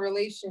was in a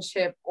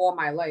relationship all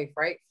my life,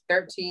 right?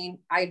 13.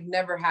 I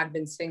never had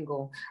been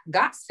single.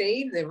 Got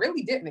saved and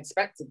really didn't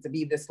expect it to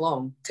be this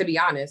long, to be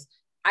honest.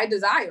 I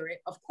desire it.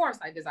 Of course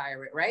I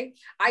desire it, right?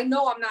 I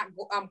know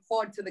I'm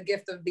called to the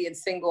gift of being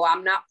single.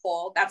 I'm not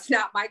called. That's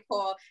not my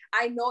call.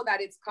 I know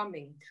that it's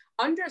coming.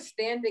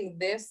 Understanding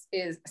this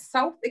is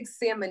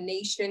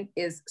self-examination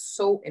is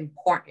so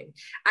important.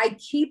 I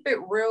keep it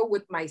real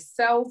with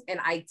myself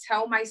and I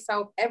tell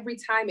myself every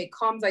time it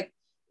comes like,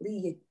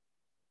 Lee,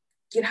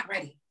 you're not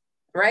ready,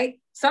 right?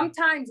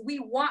 Sometimes we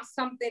want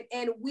something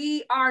and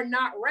we are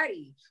not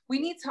ready. We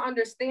need to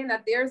understand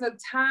that there's a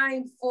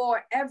time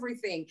for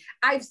everything.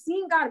 I've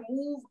seen God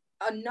move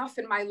enough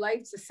in my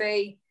life to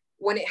say,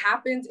 when it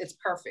happens, it's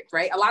perfect,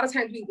 right? A lot of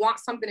times we want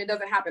something, it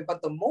doesn't happen,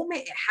 but the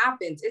moment it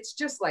happens, it's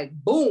just like,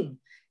 boom.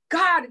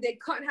 God, they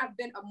couldn't have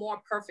been a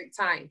more perfect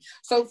time.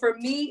 So for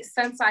me,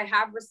 since I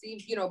have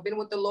received, been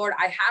with the Lord,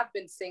 I have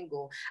been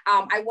single.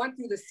 I went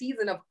through the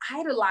season of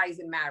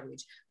idolizing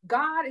marriage.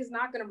 God is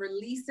not going to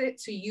release it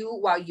to you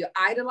while you're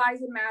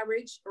idolizing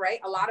marriage, right?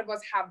 A lot of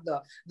us have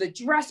the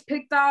dress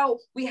picked out.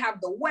 We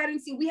have the wedding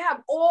scene. We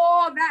have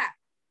all that.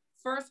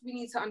 First, we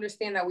need to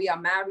understand that we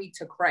are married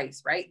to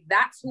Christ, right?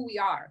 That's who we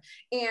are.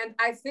 And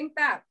I think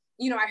that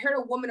I heard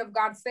a woman of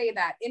God say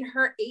that in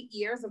her 8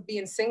 years of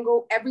being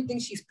single, everything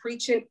she's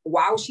preaching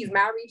while she's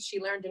married,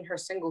 she learned in her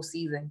single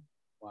season.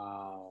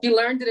 Wow. She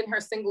learned it in her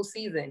single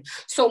season.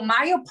 So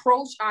my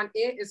approach on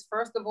it is,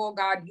 first of all,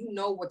 God, you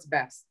know what's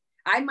best.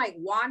 I might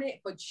want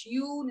it, but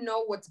you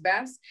know what's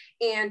best.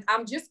 And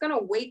I'm just going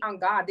to wait on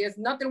God. There's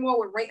nothing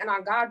wrong with waiting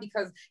on God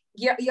because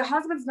your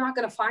husband's not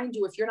going to find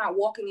you if you're not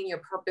walking in your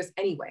purpose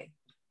anyway.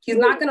 He's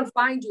not going to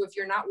find you if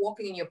you're not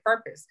walking in your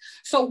purpose.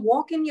 So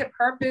walk in your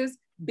purpose.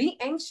 Be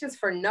anxious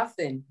for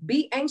nothing.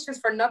 Be anxious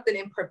for nothing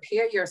and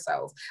prepare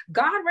yourself.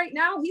 God right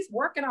now, he's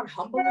working on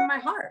humbling my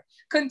heart.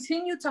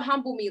 Continue to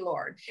humble me,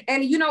 Lord.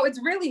 And, it's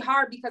really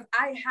hard because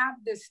I have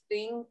this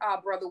thing,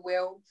 Brother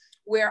Will,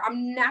 where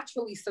I'm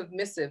naturally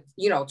submissive,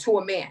 to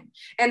a man.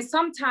 And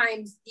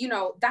sometimes,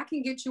 that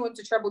can get you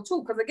into trouble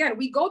too. Because again,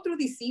 we go through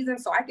these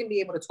seasons, so I can be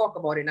able to talk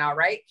about it now,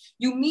 right?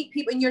 You meet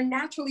people and you're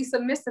naturally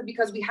submissive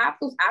because we have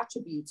those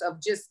attributes of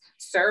just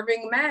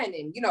serving men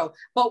and,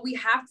 but we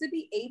have to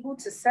be able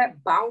to set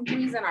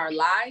boundaries in our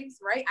lives,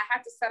 right? I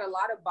had to set a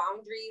lot of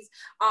boundaries.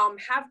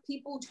 Have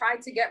people try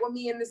to get with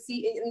me in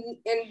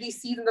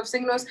these seasons of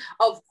singleness?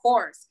 Of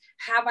course.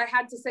 Have I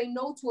had to say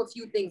no to a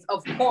few things?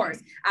 Of course.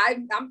 I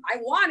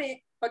want it,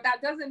 but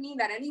that doesn't mean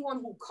that anyone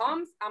who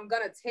comes, I'm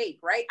going to take,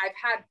 right? I've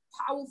had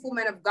powerful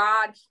men of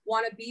God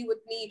want to be with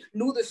me,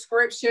 knew the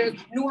scriptures,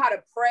 knew how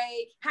to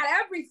pray, had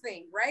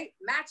everything, right?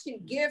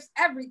 Matching gifts,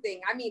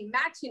 everything. I mean,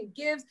 matching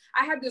gifts.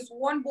 I had this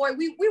one boy,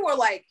 we were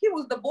like, he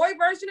was the boy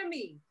version of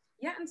me.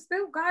 Yeah, and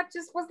still God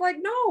just was like,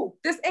 no,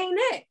 this ain't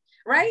it,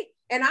 right?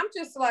 And I'm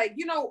just like,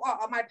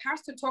 my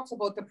pastor talks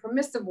about the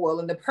permissive will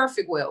and the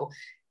perfect will.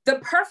 The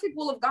perfect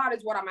will of God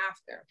is what I'm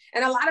after.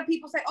 And a lot of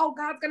people say, oh,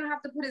 God's going to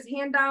have to put his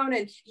hand down.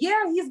 And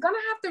yeah, he's going to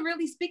have to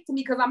really speak to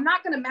me because I'm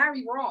not going to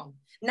marry wrong.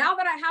 Now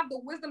that I have the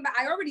wisdom that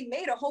I already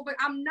made a whole, but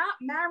I'm not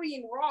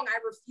marrying wrong. I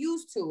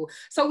refuse to.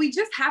 So we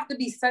just have to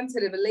be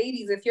sensitive.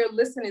 Ladies, if you're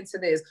listening to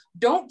this,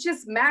 don't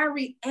just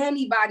marry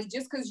anybody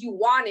just because you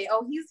want it.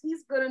 Oh,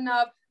 he's good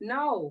enough.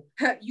 No,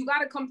 you got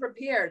to come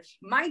prepared.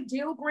 My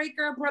deal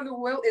breaker, Brother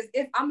Will, is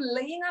if I'm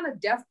laying on a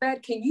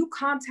deathbed, can you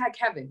contact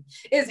heaven?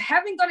 Is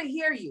heaven going to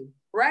hear you?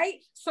 Right?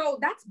 So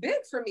that's big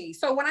for me.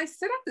 So when I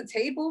sit at the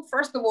table,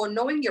 first of all,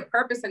 knowing your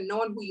purpose and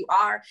knowing who you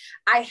are,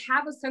 I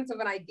have a sense of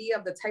an idea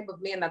of the type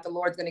of man that the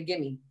Lord's going to give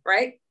me,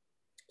 right?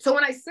 So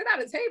when I sit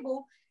at a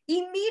table,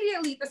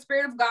 immediately the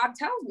Spirit of God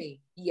tells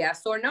me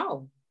yes or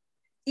no.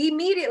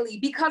 Immediately,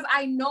 because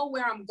I know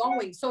where I'm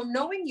going. So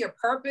knowing your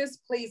purpose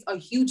plays a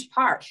huge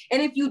part.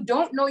 And if you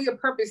don't know your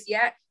purpose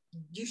yet,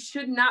 you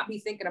should not be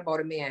thinking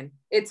about a man.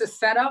 It's a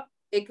setup.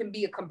 It can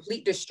be a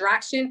complete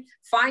distraction.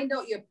 Find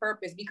out your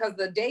purpose because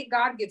the day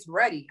God gets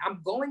ready, I'm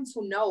going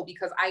to know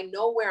because I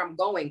know where I'm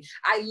going.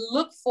 I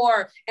look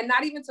for, and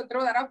not even to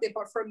throw that out there,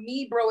 but for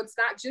me, bro, it's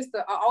not just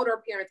the outer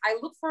appearance. I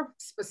look for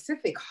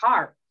specific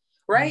heart,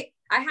 right?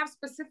 I have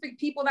specific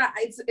people that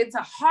it's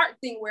a heart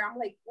thing where I'm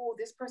like, oh,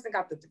 this person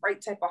got the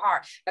right type of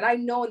heart that I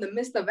know in the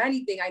midst of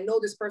anything, I know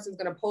this person's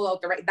going to pull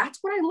out the right. That's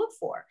what I look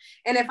for.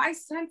 And if I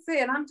sense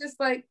it and I'm just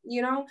like,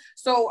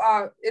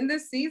 so in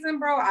this season,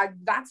 bro,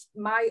 that's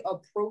my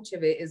approach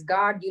of it is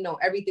God,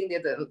 everything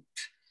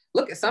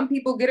look at some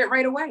people get it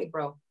right away,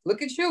 bro.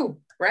 Look at you,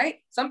 right?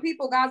 Some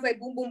people, God's like,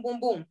 boom, boom, boom,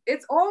 boom.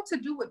 It's all to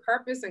do with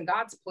purpose and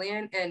God's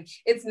plan. And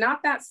it's not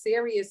that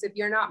serious if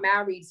you're not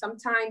married.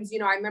 Sometimes,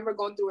 I remember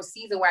going through a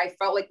season where I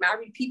felt like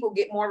married people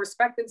get more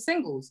respect than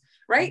singles,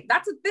 right?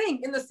 That's a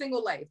thing in the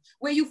single life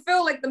where you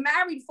feel like the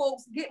married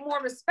folks get more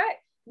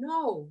respect.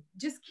 No,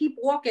 just keep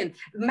walking.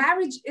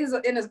 Marriage is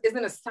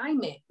an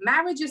assignment.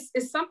 Marriage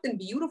is something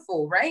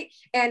beautiful, right?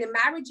 And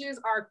marriages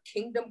are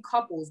kingdom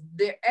couples.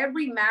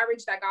 Every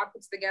marriage that God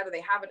puts together,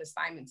 they have an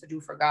assignment to do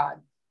for God.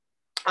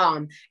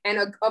 And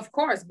of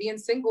course, being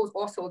single is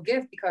also a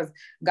gift, because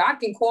God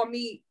can call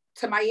me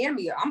to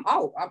Miami. I'm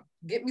out.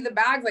 Get me the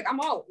bags. Like, I'm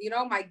out. You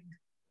know,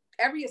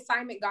 every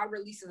assignment God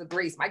releases a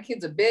grace. My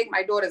kids are big.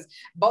 My daughter's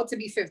about to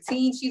be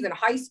 15. She's in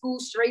high school,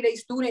 straight A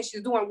student.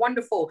 She's doing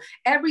wonderful.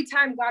 Every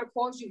time God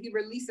calls you, he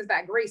releases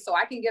that grace. So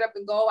I can get up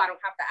and go. I don't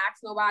have to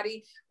ask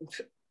nobody.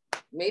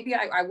 Maybe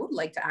I would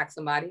like to ask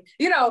somebody,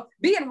 you know,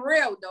 being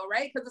real though,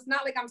 right? Because it's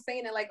not like I'm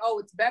saying it like, oh,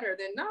 it's better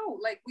than, no,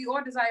 like we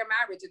all desire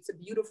marriage. It's a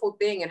beautiful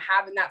thing. And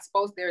having that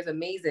spouse there is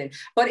amazing.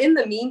 But in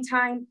the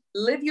meantime,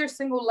 live your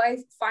single life,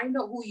 find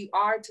out who you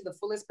are to the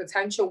fullest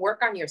potential,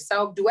 work on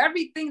yourself, do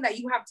everything that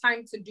you have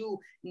time to do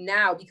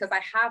now, because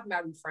I have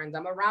married friends.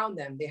 I'm around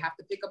them. They have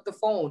to pick up the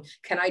phone.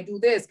 Can I do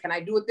this? Can I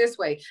do it this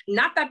way?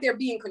 Not that they're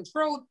being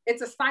controlled.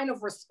 It's a sign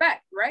of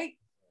respect, right?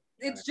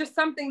 It's just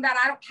something that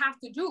I don't have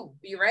to do,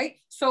 right?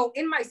 So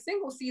in my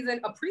single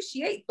season,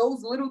 appreciate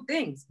those little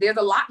things. There's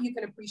a lot you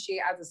can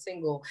appreciate as a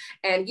single.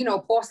 And, you know,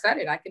 Paul said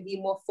it, I can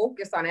be more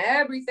focused on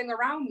everything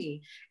around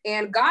me.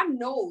 And God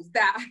knows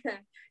that,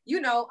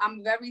 you know,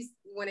 I'm very,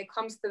 when it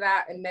comes to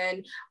that. And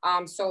then,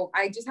 so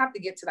I just have to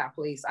get to that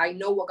place. I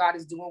know what God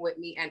is doing with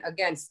me. And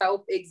again,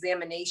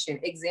 self-examination,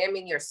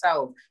 examine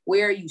yourself.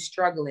 Where are you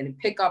struggling? And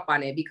pick up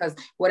on it, because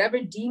whatever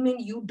demon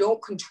you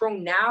don't control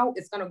now,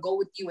 it's going to go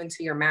with you into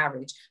your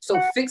marriage. So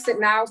fix it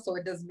now so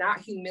it does not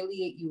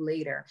humiliate you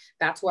later.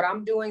 That's what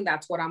I'm doing.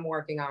 That's what I'm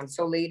working on.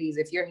 So ladies,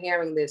 if you're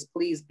hearing this,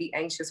 please be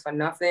anxious for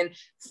nothing.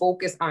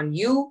 Focus on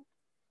you.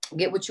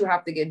 Get what you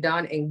have to get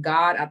done, and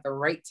God at the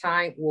right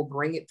time will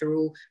bring it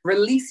through.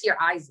 Release your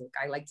Isaac.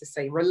 I like to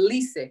say,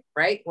 release it,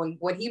 right?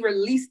 When he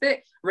released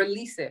it,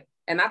 release it.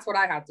 And that's what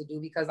I had to do,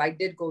 because I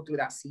did go through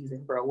that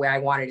season, bro, where I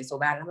wanted it so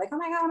bad. And I'm like, oh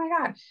my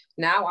God.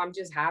 Now I'm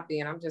just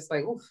happy. And I'm just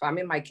like, oof, I'm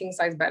in my king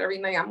size bed every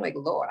night. I'm like,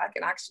 Lord, I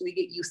can actually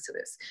get used to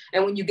this.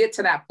 And when you get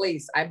to that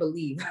place, I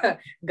believe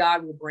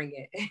God will bring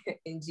it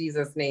in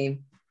Jesus'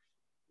 name.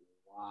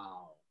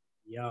 Wow.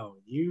 Yo,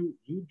 you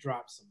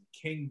dropped some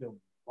kingdom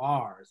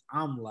bars.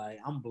 I'm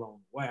blown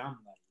away. I'm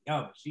like,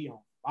 yo, she on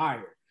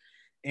fire.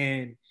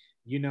 And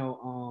you're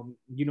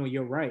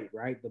right?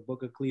 The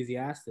book of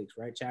Ecclesiastes,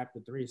 right? Chapter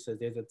 3 says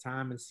there's a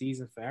time and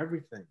season for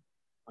everything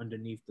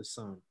underneath the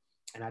sun.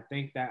 And I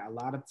think that a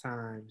lot of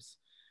times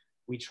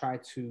we try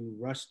to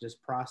rush this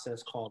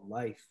process called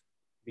life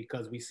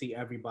because we see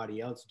everybody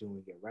else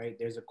doing it, right?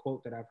 There's a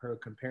quote that I've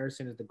heard: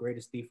 comparison is the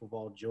greatest thief of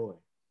all joy.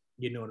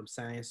 You know what I'm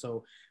saying?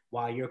 So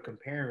while you're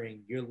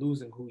comparing, you're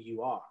losing who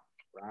you are,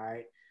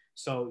 right?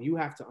 So you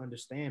have to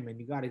understand, man,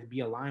 you got to be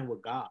aligned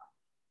with God.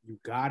 You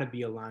got to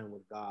be aligned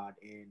with God.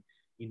 And,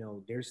 you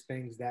know, there's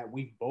things that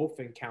we've both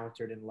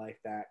encountered in life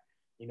that,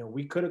 you know,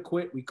 we could have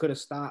quit, we could have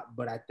stopped,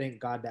 but I thank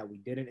God that we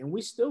didn't. And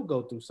we still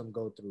go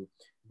through,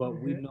 but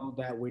we know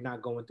that we're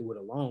not going through it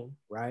alone,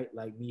 right?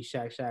 Like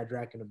Meshach,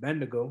 Shadrach, and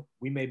Abednego,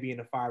 we may be in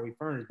a fiery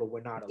furnace, but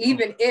we're not alone.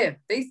 Even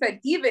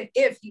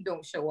if you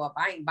don't show up,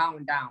 I ain't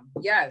bowing down.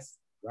 Yes.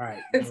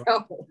 Right.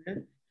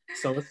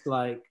 So it's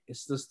like,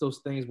 it's just those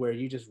things where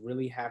you just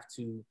really have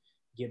to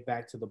get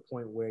back to the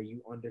point where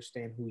you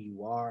understand who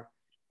you are.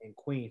 And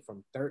Queen,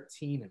 from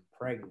 13 and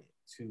pregnant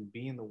to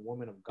being the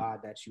woman of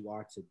God that you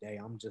are today,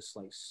 I'm just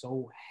like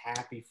so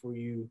happy for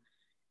you.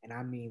 And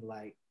I mean,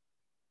 like,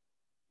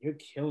 you're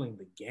killing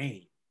the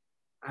game.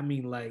 I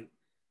mean, like,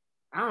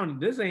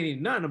 this ain't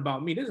even nothing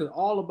about me. This is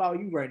all about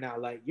you right now.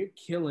 Like, you're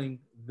killing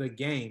the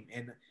game.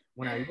 And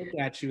when I look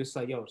at you, it's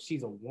like, yo,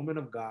 she's a woman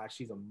of God.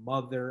 She's a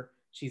mother.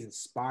 She's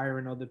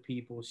inspiring other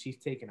people. She's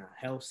taking her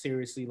health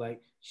seriously. Like,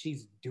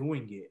 she's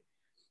doing it.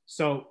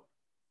 So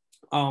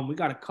we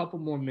got a couple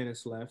more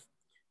minutes left.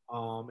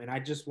 And I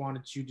just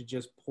wanted you to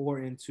just pour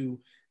into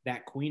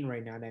that queen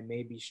right now that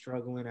may be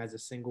struggling as a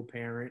single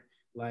parent.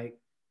 Like,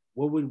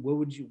 what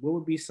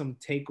would be some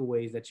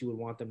takeaways that you would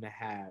want them to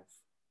have?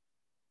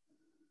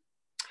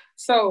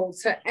 So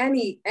to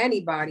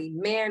anybody,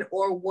 man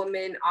or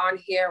woman on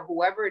here,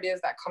 whoever it is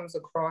that comes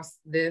across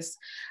this,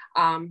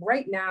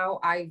 right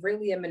now, I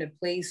really am in a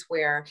place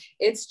where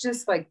it's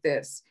just like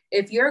this.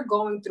 If you're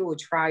going through a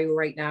trial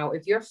right now,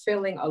 if you're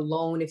feeling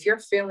alone, if you're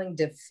feeling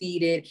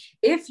defeated,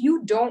 if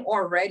you're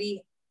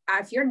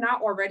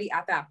not already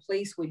at that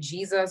place with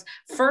Jesus,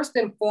 first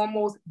and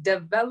foremost,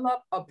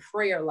 develop a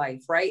prayer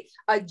life, right?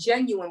 A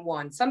genuine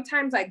one.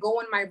 Sometimes I go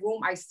in my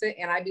room, I sit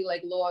and I be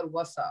like, Lord,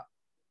 what's up?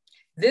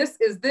 This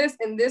is this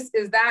and this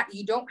is that.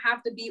 You don't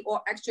have to be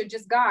all extra,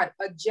 just God,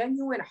 a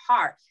genuine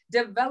heart.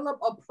 Develop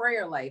a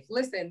prayer life.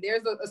 Listen,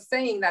 there's a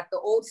saying that the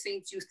old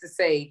saints used to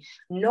say: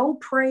 no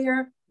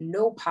prayer,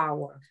 no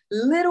power.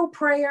 Little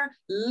prayer,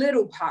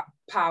 little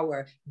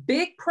power.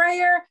 Big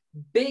prayer,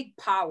 big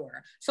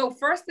power. So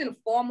first and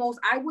foremost,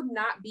 I would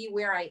not be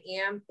where I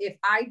am if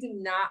I did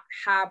not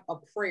have a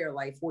prayer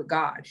life with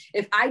God.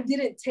 If I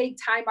didn't take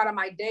time out of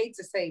my day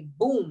to say,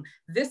 boom,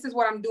 this is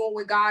what I'm doing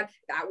with God.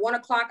 At 1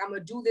 o'clock, I'm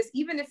going to do this.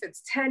 Even if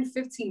it's 10,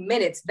 15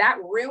 minutes, that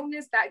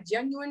realness, that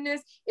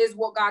genuineness is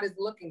what God is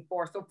looking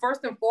for. So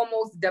first and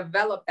foremost,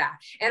 develop that.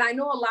 And I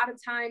know a lot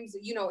of times,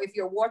 you know, if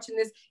you're watching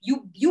this,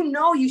 you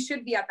know you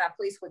should be at that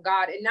place with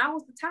God. And now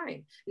is the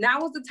time. Now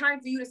is the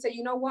time for you to say,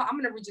 you know what, I'm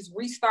going to just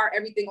restart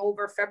everything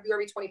over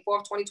February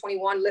 24th,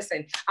 2021.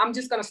 Listen, I'm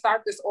just going to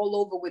start this all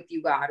over with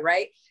you, God,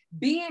 right?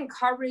 Be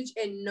encouraged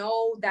and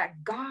know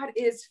that God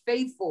is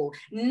faithful.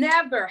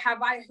 Never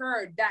have I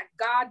heard that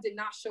God did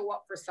not show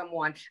up for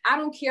someone. I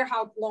don't care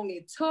how long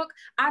it took.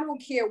 I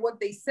don't care what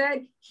they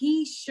said.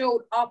 He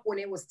showed up when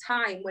it was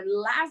time. When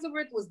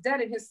Lazarus was dead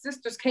and his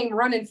sisters came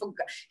running for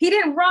God. He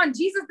didn't run.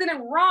 Jesus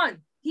didn't run.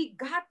 He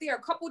got there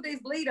a couple of days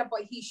later,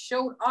 but he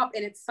showed up,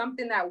 and it's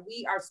something that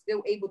we are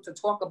still able to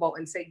talk about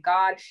and say,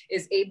 God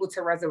is able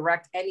to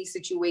resurrect any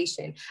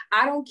situation.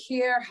 I don't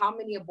care how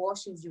many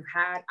abortions you've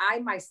had. I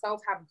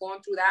myself have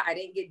gone through that. I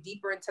didn't get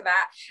deeper into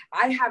that.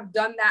 I have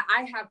done that.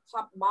 I have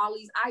popped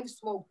mollies. I've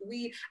smoked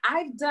weed.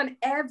 I've done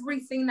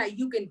everything that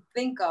you can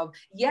think of,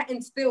 yet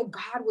and still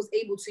God was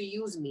able to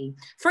use me.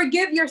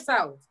 Forgive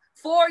yourself.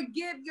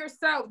 Forgive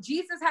yourself.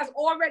 Jesus has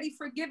already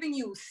forgiven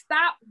you.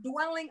 Stop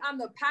dwelling on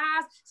the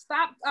past.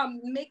 Stop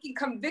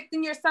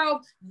convicting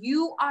yourself.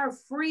 You are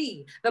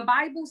free. The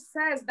Bible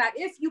says that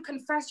if you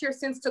confess your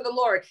sins to the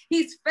Lord,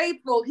 he's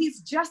faithful.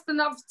 He's just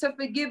enough to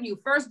forgive you.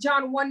 1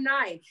 John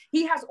 1:9.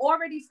 He has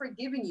already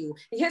forgiven you.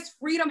 His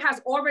freedom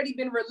has already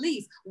been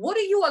released. What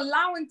are you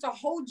allowing to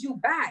hold you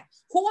back?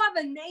 Who are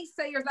the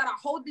naysayers that are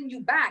holding you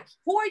back?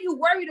 Who are you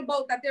worried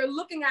about that they're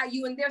looking at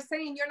you and they're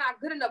saying you're not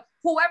good enough?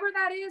 Whoever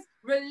that is,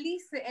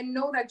 release it and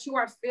know that you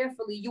are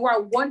fearfully, you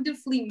are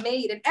wonderfully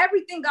made. And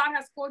everything God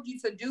has called you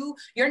to do,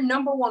 your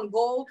number one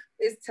goal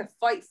is to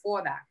fight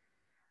for that.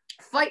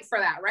 Fight for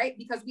that, right?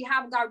 Because we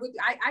have God with you.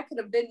 I could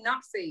have been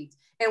not saved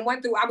and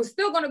went through, I was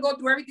still going to go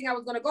through everything I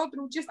was going to go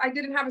through, just I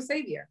didn't have a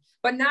savior.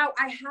 But now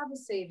I have a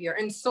savior,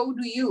 and so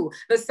do you.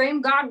 The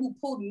same God who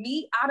pulled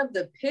me out of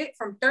the pit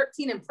from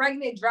 13 and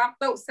pregnant,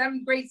 dropped out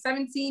 7th grade,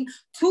 17,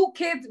 2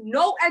 kids,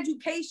 no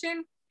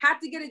education, had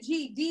to get a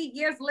GED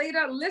years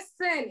later.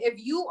 Listen, if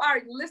you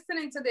are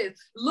listening to this,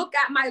 look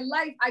at my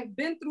life. I've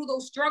been through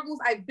those struggles.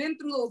 I've been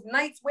through those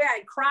nights where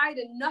I cried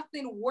and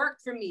nothing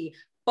worked for me.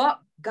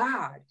 But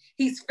God,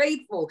 he's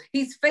faithful.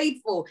 He's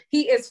faithful.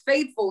 He is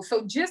faithful.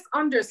 So just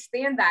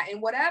understand that. And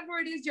whatever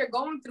it is you're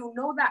going through,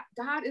 know that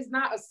God is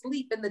not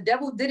asleep and the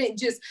devil didn't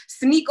just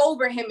sneak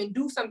over him and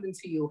do something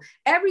to you.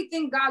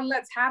 Everything God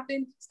lets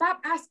happen,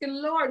 stop asking,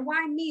 Lord,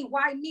 why me?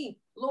 Why me?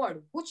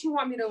 Lord, what you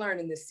want me to learn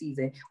in this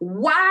season?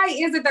 Why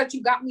is it that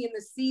you got me in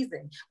this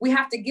season? We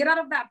have to get out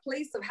of that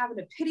place of having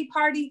a pity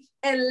party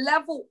and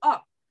level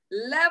up.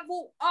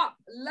 Level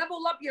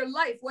up your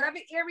life, whatever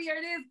area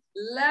it is,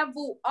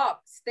 level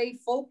up, stay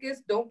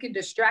focused. Don't get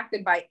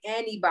distracted by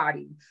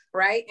anybody,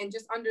 right? And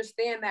just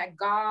understand that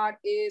God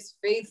is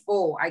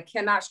faithful. I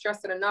cannot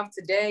stress it enough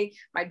today.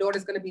 My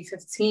daughter's going to be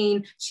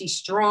 15. She's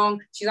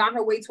strong. She's on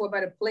her way to a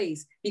better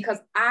place because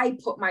I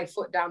put my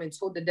foot down and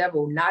told the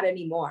devil, not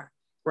anymore,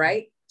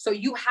 right? So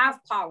you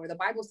have power. The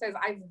Bible says,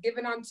 I've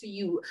given unto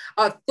you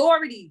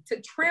authority to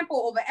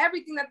trample over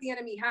everything that the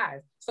enemy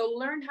has. So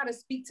learn how to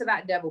speak to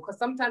that devil, because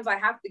sometimes I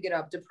have to get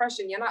up.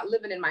 Depression, you're not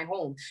living in my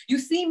home. You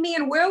see me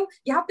and Will,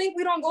 y'all think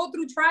we don't go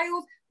through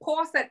trials?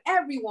 Paul said,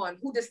 everyone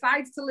who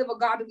decides to live a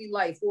godly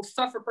life will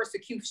suffer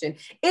persecution.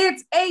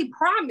 It's a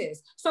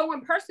promise. So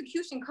when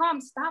persecution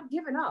comes, stop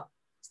giving up.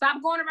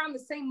 Stop going around the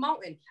same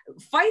mountain.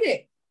 Fight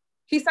it.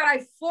 He said,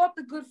 I fought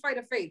the good fight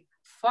of faith.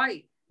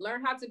 Fight.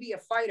 Learn how to be a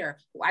fighter.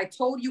 I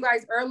told you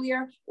guys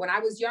earlier, when I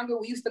was younger,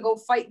 we used to go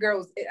fight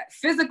girls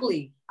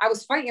physically. I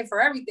was fighting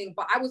for everything,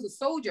 but I was a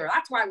soldier.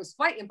 That's why I was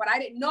fighting, but I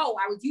didn't know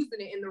I was using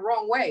it in the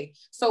wrong way.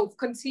 So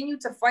continue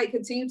to fight,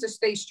 continue to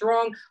stay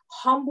strong,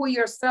 humble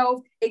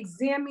yourself,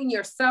 examine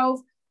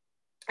yourself,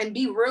 and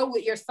be real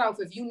with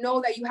yourself. If you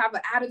know that you have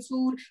an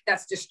attitude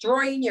that's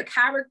destroying your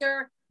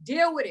character,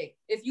 deal with it.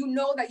 If you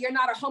know that you're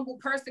not a humble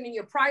person and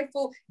you're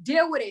prideful,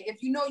 deal with it.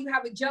 If you know you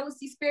have a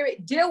jealousy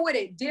spirit, deal with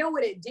it, deal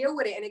with it, deal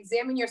with it, and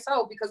examine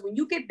yourself. Because when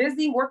you get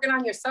busy working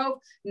on yourself,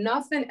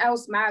 nothing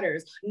else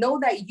matters. Know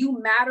that you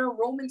matter.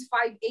 Romans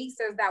 5:8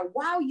 says that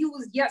while you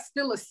was yet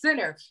still a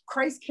sinner,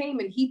 Christ came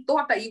and he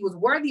thought that you was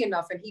worthy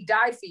enough and he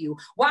died for you.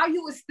 While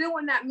you was still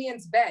in that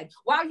man's bed,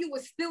 while you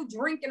was still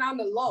drinking on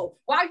the low,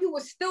 while you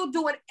was still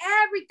doing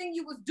everything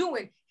you was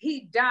doing,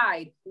 he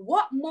died.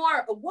 What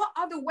more, what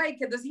other way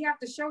does he have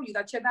to show you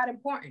that you're that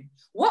important?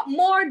 What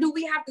more do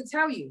we have to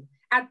tell you?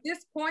 At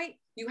this point,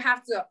 you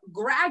have to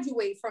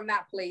graduate from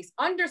that place,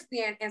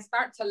 understand, and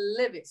start to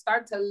live it.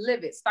 Start to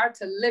live it. Start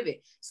to live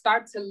it.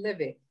 Start to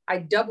live it. I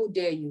double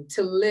dare you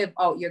to live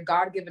out your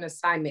God-given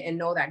assignment and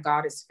know that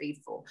God is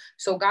faithful.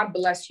 So God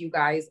bless you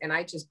guys. And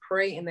I just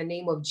pray in the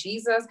name of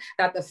Jesus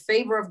that the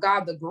favor of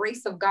God, the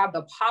grace of God,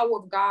 the power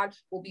of God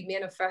will be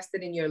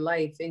manifested in your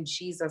life. In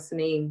Jesus'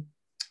 name,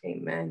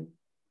 amen.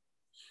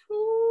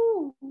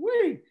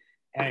 Ooh-wee.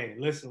 Hey,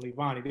 listen,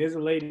 Livanne, there's a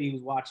lady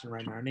who's watching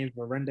right now. Her name's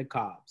Miranda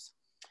Cobbs.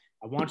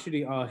 I want you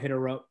to hit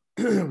her up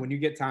when you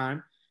get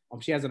time.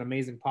 She has an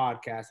amazing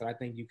podcast that I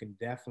think you can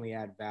definitely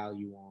add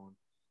value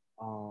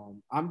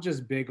on. I'm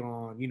just big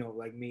on,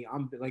 like me,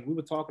 I'm like we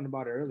were talking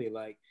about it earlier,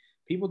 like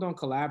people don't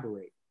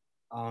collaborate.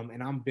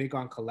 And I'm big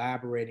on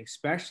collaborating,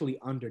 especially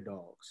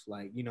underdogs.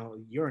 Like,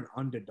 you're an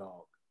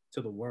underdog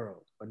to the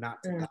world, but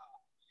not to God.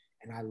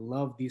 And I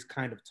love these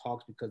kind of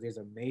talks because there's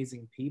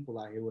amazing people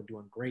out here who are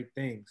doing great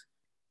things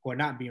who are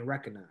not being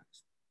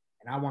recognized.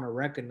 And I want to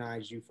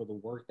recognize you for the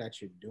work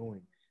that you're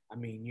doing. I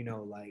mean,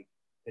 like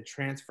the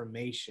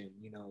transformation,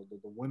 the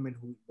woman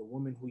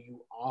who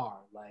you are,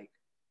 like,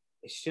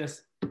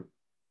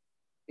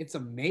 it's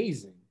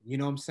amazing. You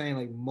know what I'm saying?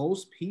 Like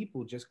most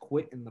people just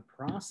quit in the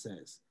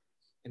process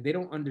and they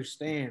don't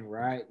understand,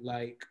 right?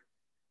 Like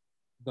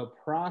the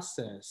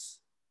process,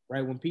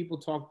 right? When people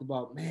talked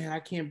about, man, I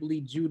can't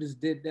believe Judas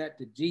did that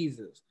to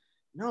Jesus.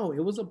 No, it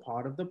was a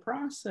part of the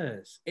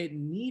process. It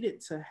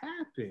needed to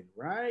happen,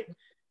 right?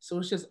 So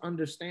it's just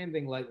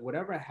understanding like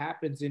whatever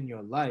happens in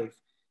your life,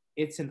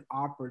 it's an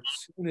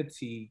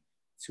opportunity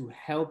to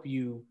help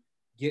you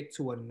get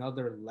to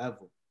another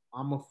level.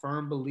 I'm a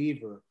firm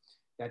believer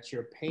that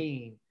your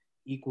pain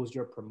equals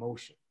your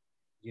promotion.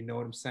 You know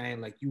what I'm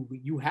saying? Like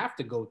you have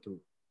to go through.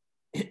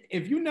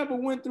 If you never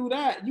went through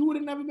that, you would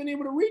have never been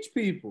able to reach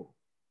people.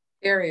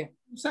 Period. You know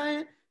what I'm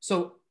saying?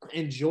 So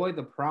enjoy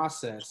the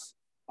process.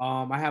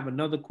 I have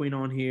another queen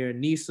on here,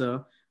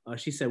 Nisa.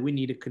 She said we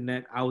need to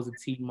connect. I was a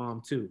teen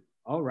mom too.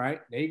 All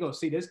right, there you go.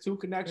 See, there's two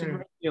connections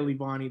right here,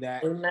 Livanne,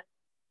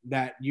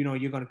 that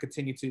you're going to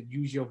continue to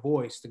use your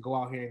voice to go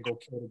out here and go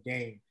kill the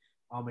game.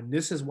 And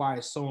this is why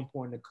it's so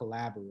important to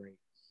collaborate.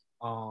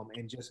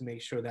 And just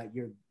make sure that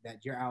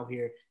you're out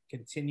here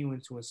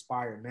continuing to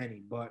inspire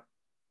many. But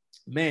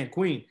man,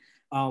 Queen,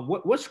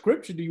 what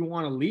scripture do you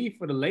want to leave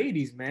for the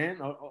ladies, man,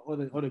 or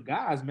the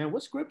guys, man?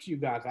 What scripture you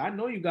got? I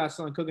know you got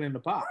something cooking in the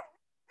pot.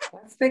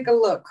 Let's take a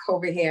look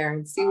over here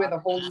and see where the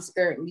Holy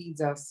Spirit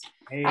leads us.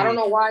 Hey. I don't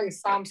know why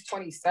Psalms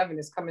 27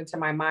 is coming to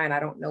my mind.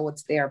 I don't know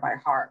what's there by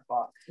heart,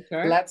 but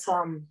okay.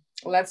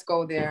 Let's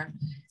go there.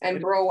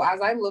 And bro,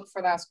 as I look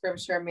for that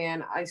scripture,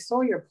 man, I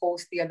saw your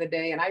post the other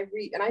day and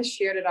I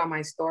shared it on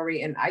my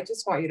story. And I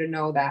just want you to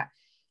know that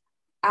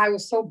I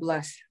was so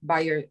blessed by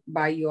your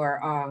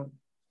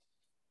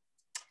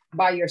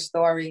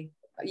story,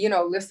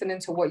 listening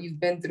to what you've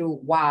been through.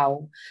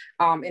 Wow.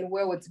 And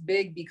well, it's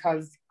big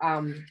because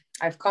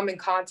I've come in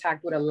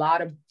contact with a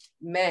lot of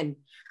men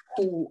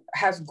who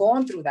has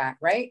gone through that,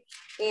 right?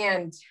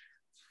 And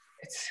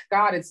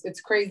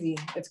it's crazy.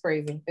 It's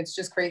crazy. It's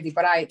just crazy.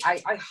 But I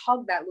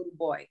hug that little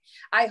boy.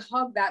 I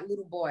hug that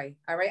little boy.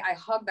 All right. I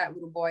hug that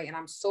little boy. And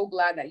I'm so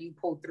glad that you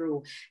pulled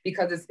through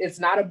because it's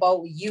not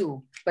about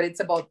you, but it's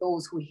about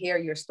those who hear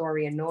your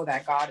story and know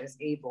that God is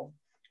able.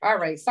 All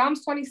right.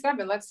 Psalms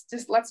 27. Let's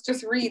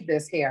just read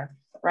this here,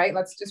 right?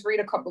 Let's just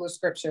read a couple of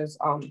scriptures.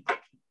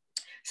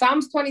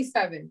 Psalms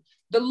 27.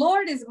 The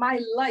Lord is my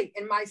light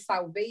and my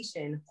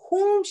salvation.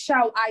 Whom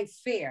shall I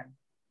fear?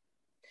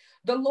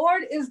 The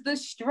Lord is the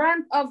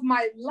strength of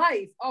my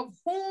life. Of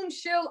whom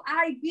shall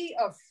I be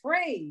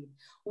afraid?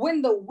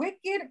 When the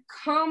wicked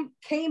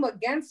came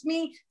against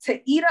me to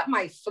eat up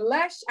my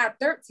flesh at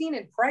 13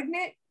 and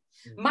pregnant,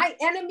 my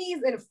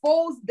enemies and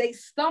foes, they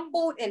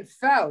stumbled and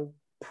fell.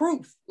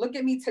 Proof. Look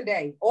at me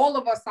today. All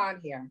of us on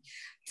here.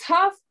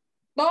 Tough.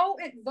 Though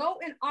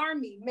an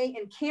army may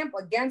encamp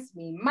against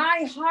me,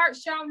 my heart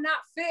shall not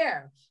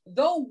fear.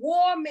 Though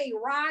war may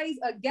rise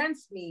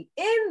against me,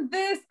 in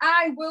this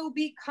I will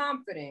be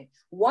confident.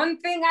 One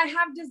thing I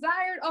have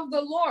desired of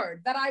the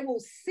Lord, that I will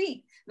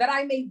seek, that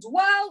I may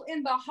dwell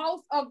in the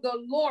house of the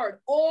Lord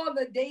all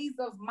the days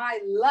of my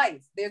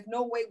life. There's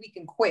no way we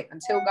can quit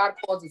until God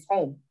calls us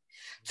home.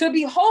 To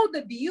behold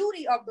the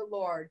beauty of the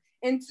Lord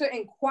and to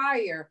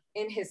inquire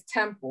in his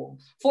temple.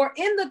 For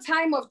in the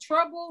time of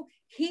trouble,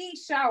 he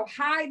shall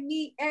hide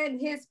me in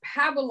his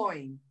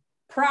pavilion.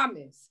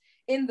 Promise.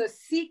 In the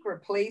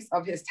secret place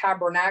of his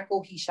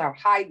tabernacle, he shall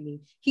hide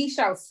me. He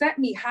shall set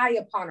me high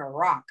upon a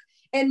rock.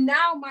 And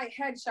now my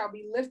head shall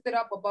be lifted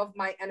up above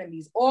my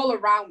enemies all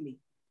around me.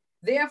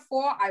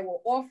 Therefore, I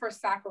will offer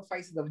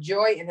sacrifices of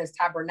joy in his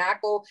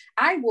tabernacle.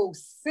 I will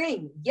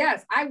sing.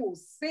 Yes, I will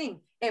sing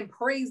and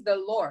praise the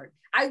Lord.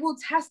 I will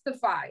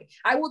testify.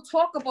 I will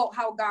talk about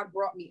how God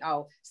brought me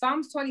out.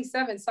 Psalms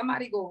 27,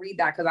 somebody go read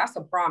that because that's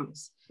a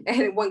promise.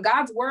 And when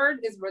God's word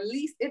is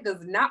released, it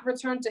does not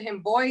return to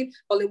him void,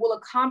 but it will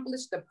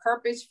accomplish the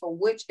purpose for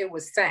which it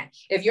was sent.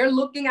 If you're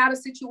looking at a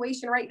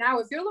situation right now,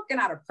 if you're looking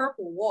at a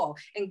purple wall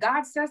and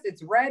God says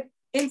it's red,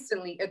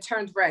 instantly it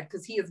turns red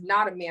because he is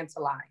not a man to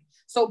lie.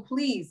 So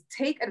please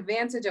take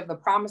advantage of the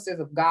promises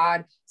of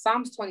God.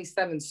 Psalms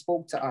 27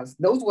 spoke to us.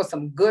 Those were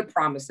some good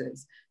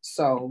promises.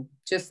 So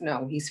just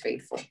know he's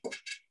faithful.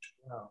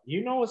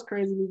 You know what's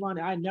crazy,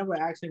 Livanne? I never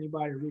asked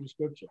anybody to read the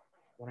scripture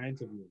when I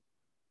interviewed.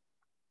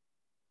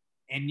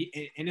 And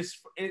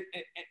it's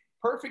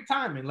perfect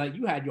timing. Like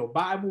you had your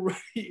Bible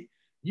ready.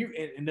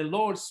 And the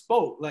Lord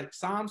spoke like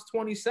Psalms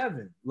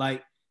 27.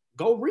 Like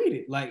go read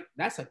it. Like,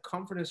 that's a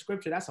comforting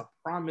scripture. That's a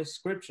promised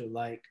scripture.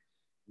 Like,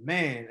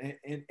 man,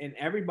 and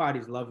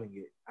everybody's loving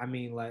it. I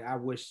mean, like, I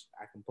wish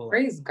I can pull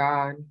Praise up,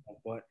 God.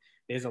 but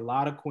there's a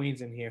lot of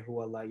queens in here who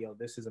are like, yo,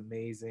 this is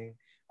amazing.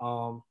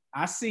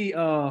 I see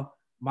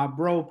my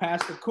bro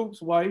Pastor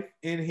Coop's wife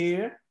in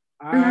here.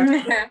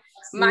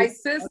 My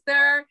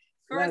sister,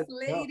 First Let's go.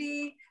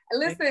 Lady.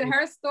 Listen,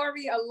 her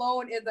story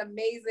alone is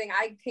amazing.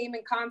 I came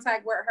in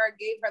contact with her,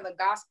 gave her the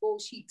gospel.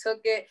 She took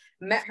it,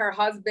 met her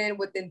husband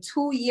within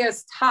 2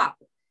 years top,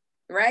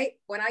 right?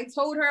 When I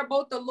told her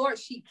about the Lord,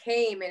 she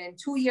came, and in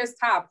 2 years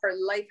top, her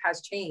life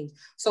has changed.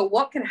 So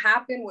what can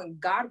happen when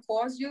God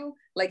calls you,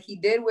 like he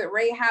did with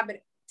Rahab? And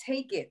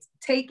take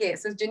it.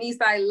 Says Janice,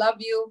 I love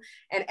you.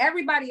 And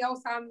everybody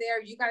else on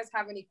there, you guys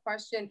have any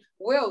question?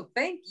 Will,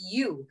 thank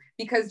you.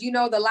 Because, you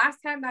know, the last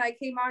time that I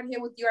came on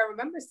here with you, I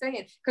remember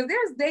saying, because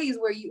there's days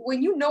where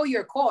when you know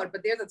you're called,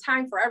 but there's a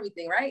time for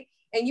everything, right?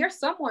 And you're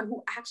someone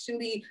who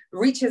actually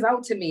reaches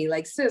out to me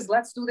like, sis,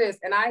 let's do this.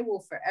 And I will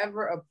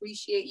forever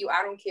appreciate you.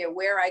 I don't care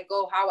where I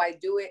go, how I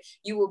do it.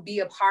 You will be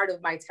a part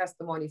of my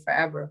testimony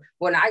forever.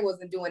 When I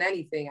wasn't doing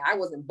anything, I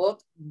wasn't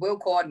booked, Will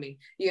called me,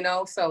 you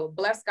know? So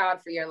bless God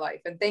for your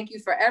life. And thank you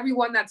for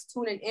everyone that's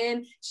tuning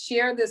in.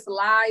 Share this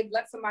live.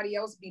 Let somebody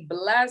else be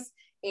blessed.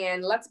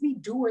 And let's be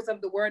doers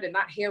of the word and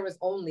not hearers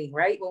only,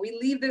 right? When we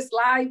leave this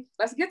live,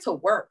 let's get to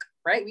work,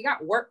 right? We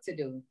got work to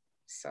do.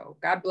 So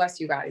God bless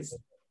you guys.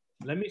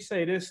 Let me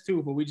say this too,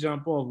 before we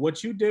jump off.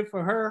 What you did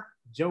for her,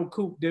 Joe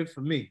Coop did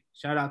for me.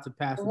 Shout out to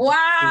Pastor.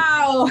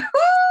 Wow.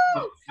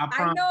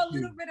 I know a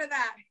little bit of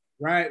that.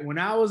 Right. When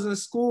I was in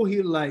school, he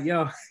was like,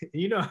 yo,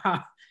 you know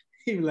how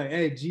he was like,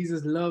 hey,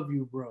 Jesus love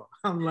you, bro.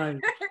 I'm like,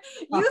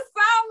 you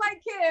sound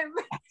like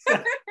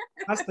him.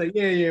 I said,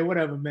 yeah,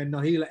 whatever, man. No,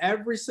 he like,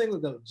 every single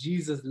day,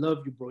 Jesus love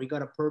you, bro. He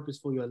got a purpose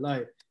for your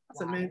life. I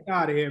said, man, get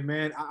out of here,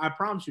 man. I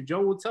promise you,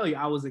 Joe will tell you,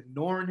 I was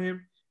ignoring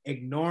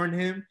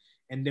him.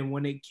 And then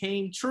when it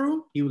came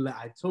true, he was like,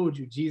 I told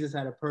you Jesus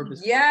had a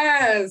purpose.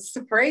 Yes,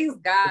 praise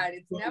God.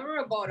 It's never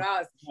about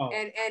us. Oh.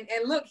 And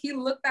look, he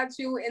looked at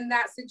you in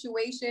that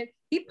situation.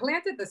 He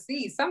planted the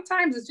seed.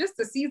 Sometimes it's just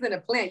a season to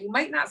plant. You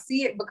might not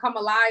see it become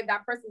alive.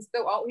 That person's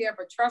still out here,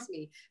 but trust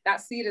me,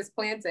 that seed is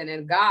planted.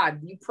 And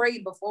God, you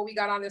prayed before we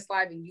got on this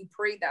live and you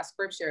prayed that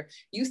scripture.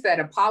 You said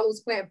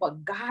Apollo's plant,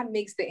 but God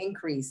makes the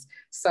increase.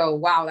 So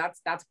wow,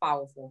 that's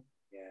powerful.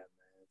 Yeah,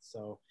 man.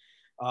 So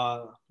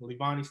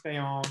Livanne, stay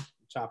on.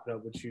 Chop it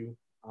up with you.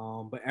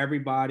 But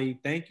everybody,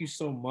 thank you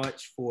so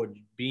much for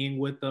being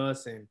with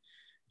us and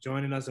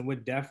joining us. And we're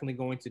definitely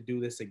going to do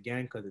this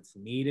again because it's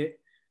needed.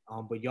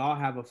 But y'all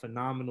have a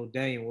phenomenal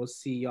day, and we'll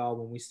see y'all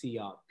when we see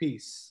y'all.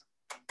 Peace.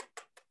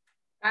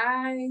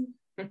 Bye.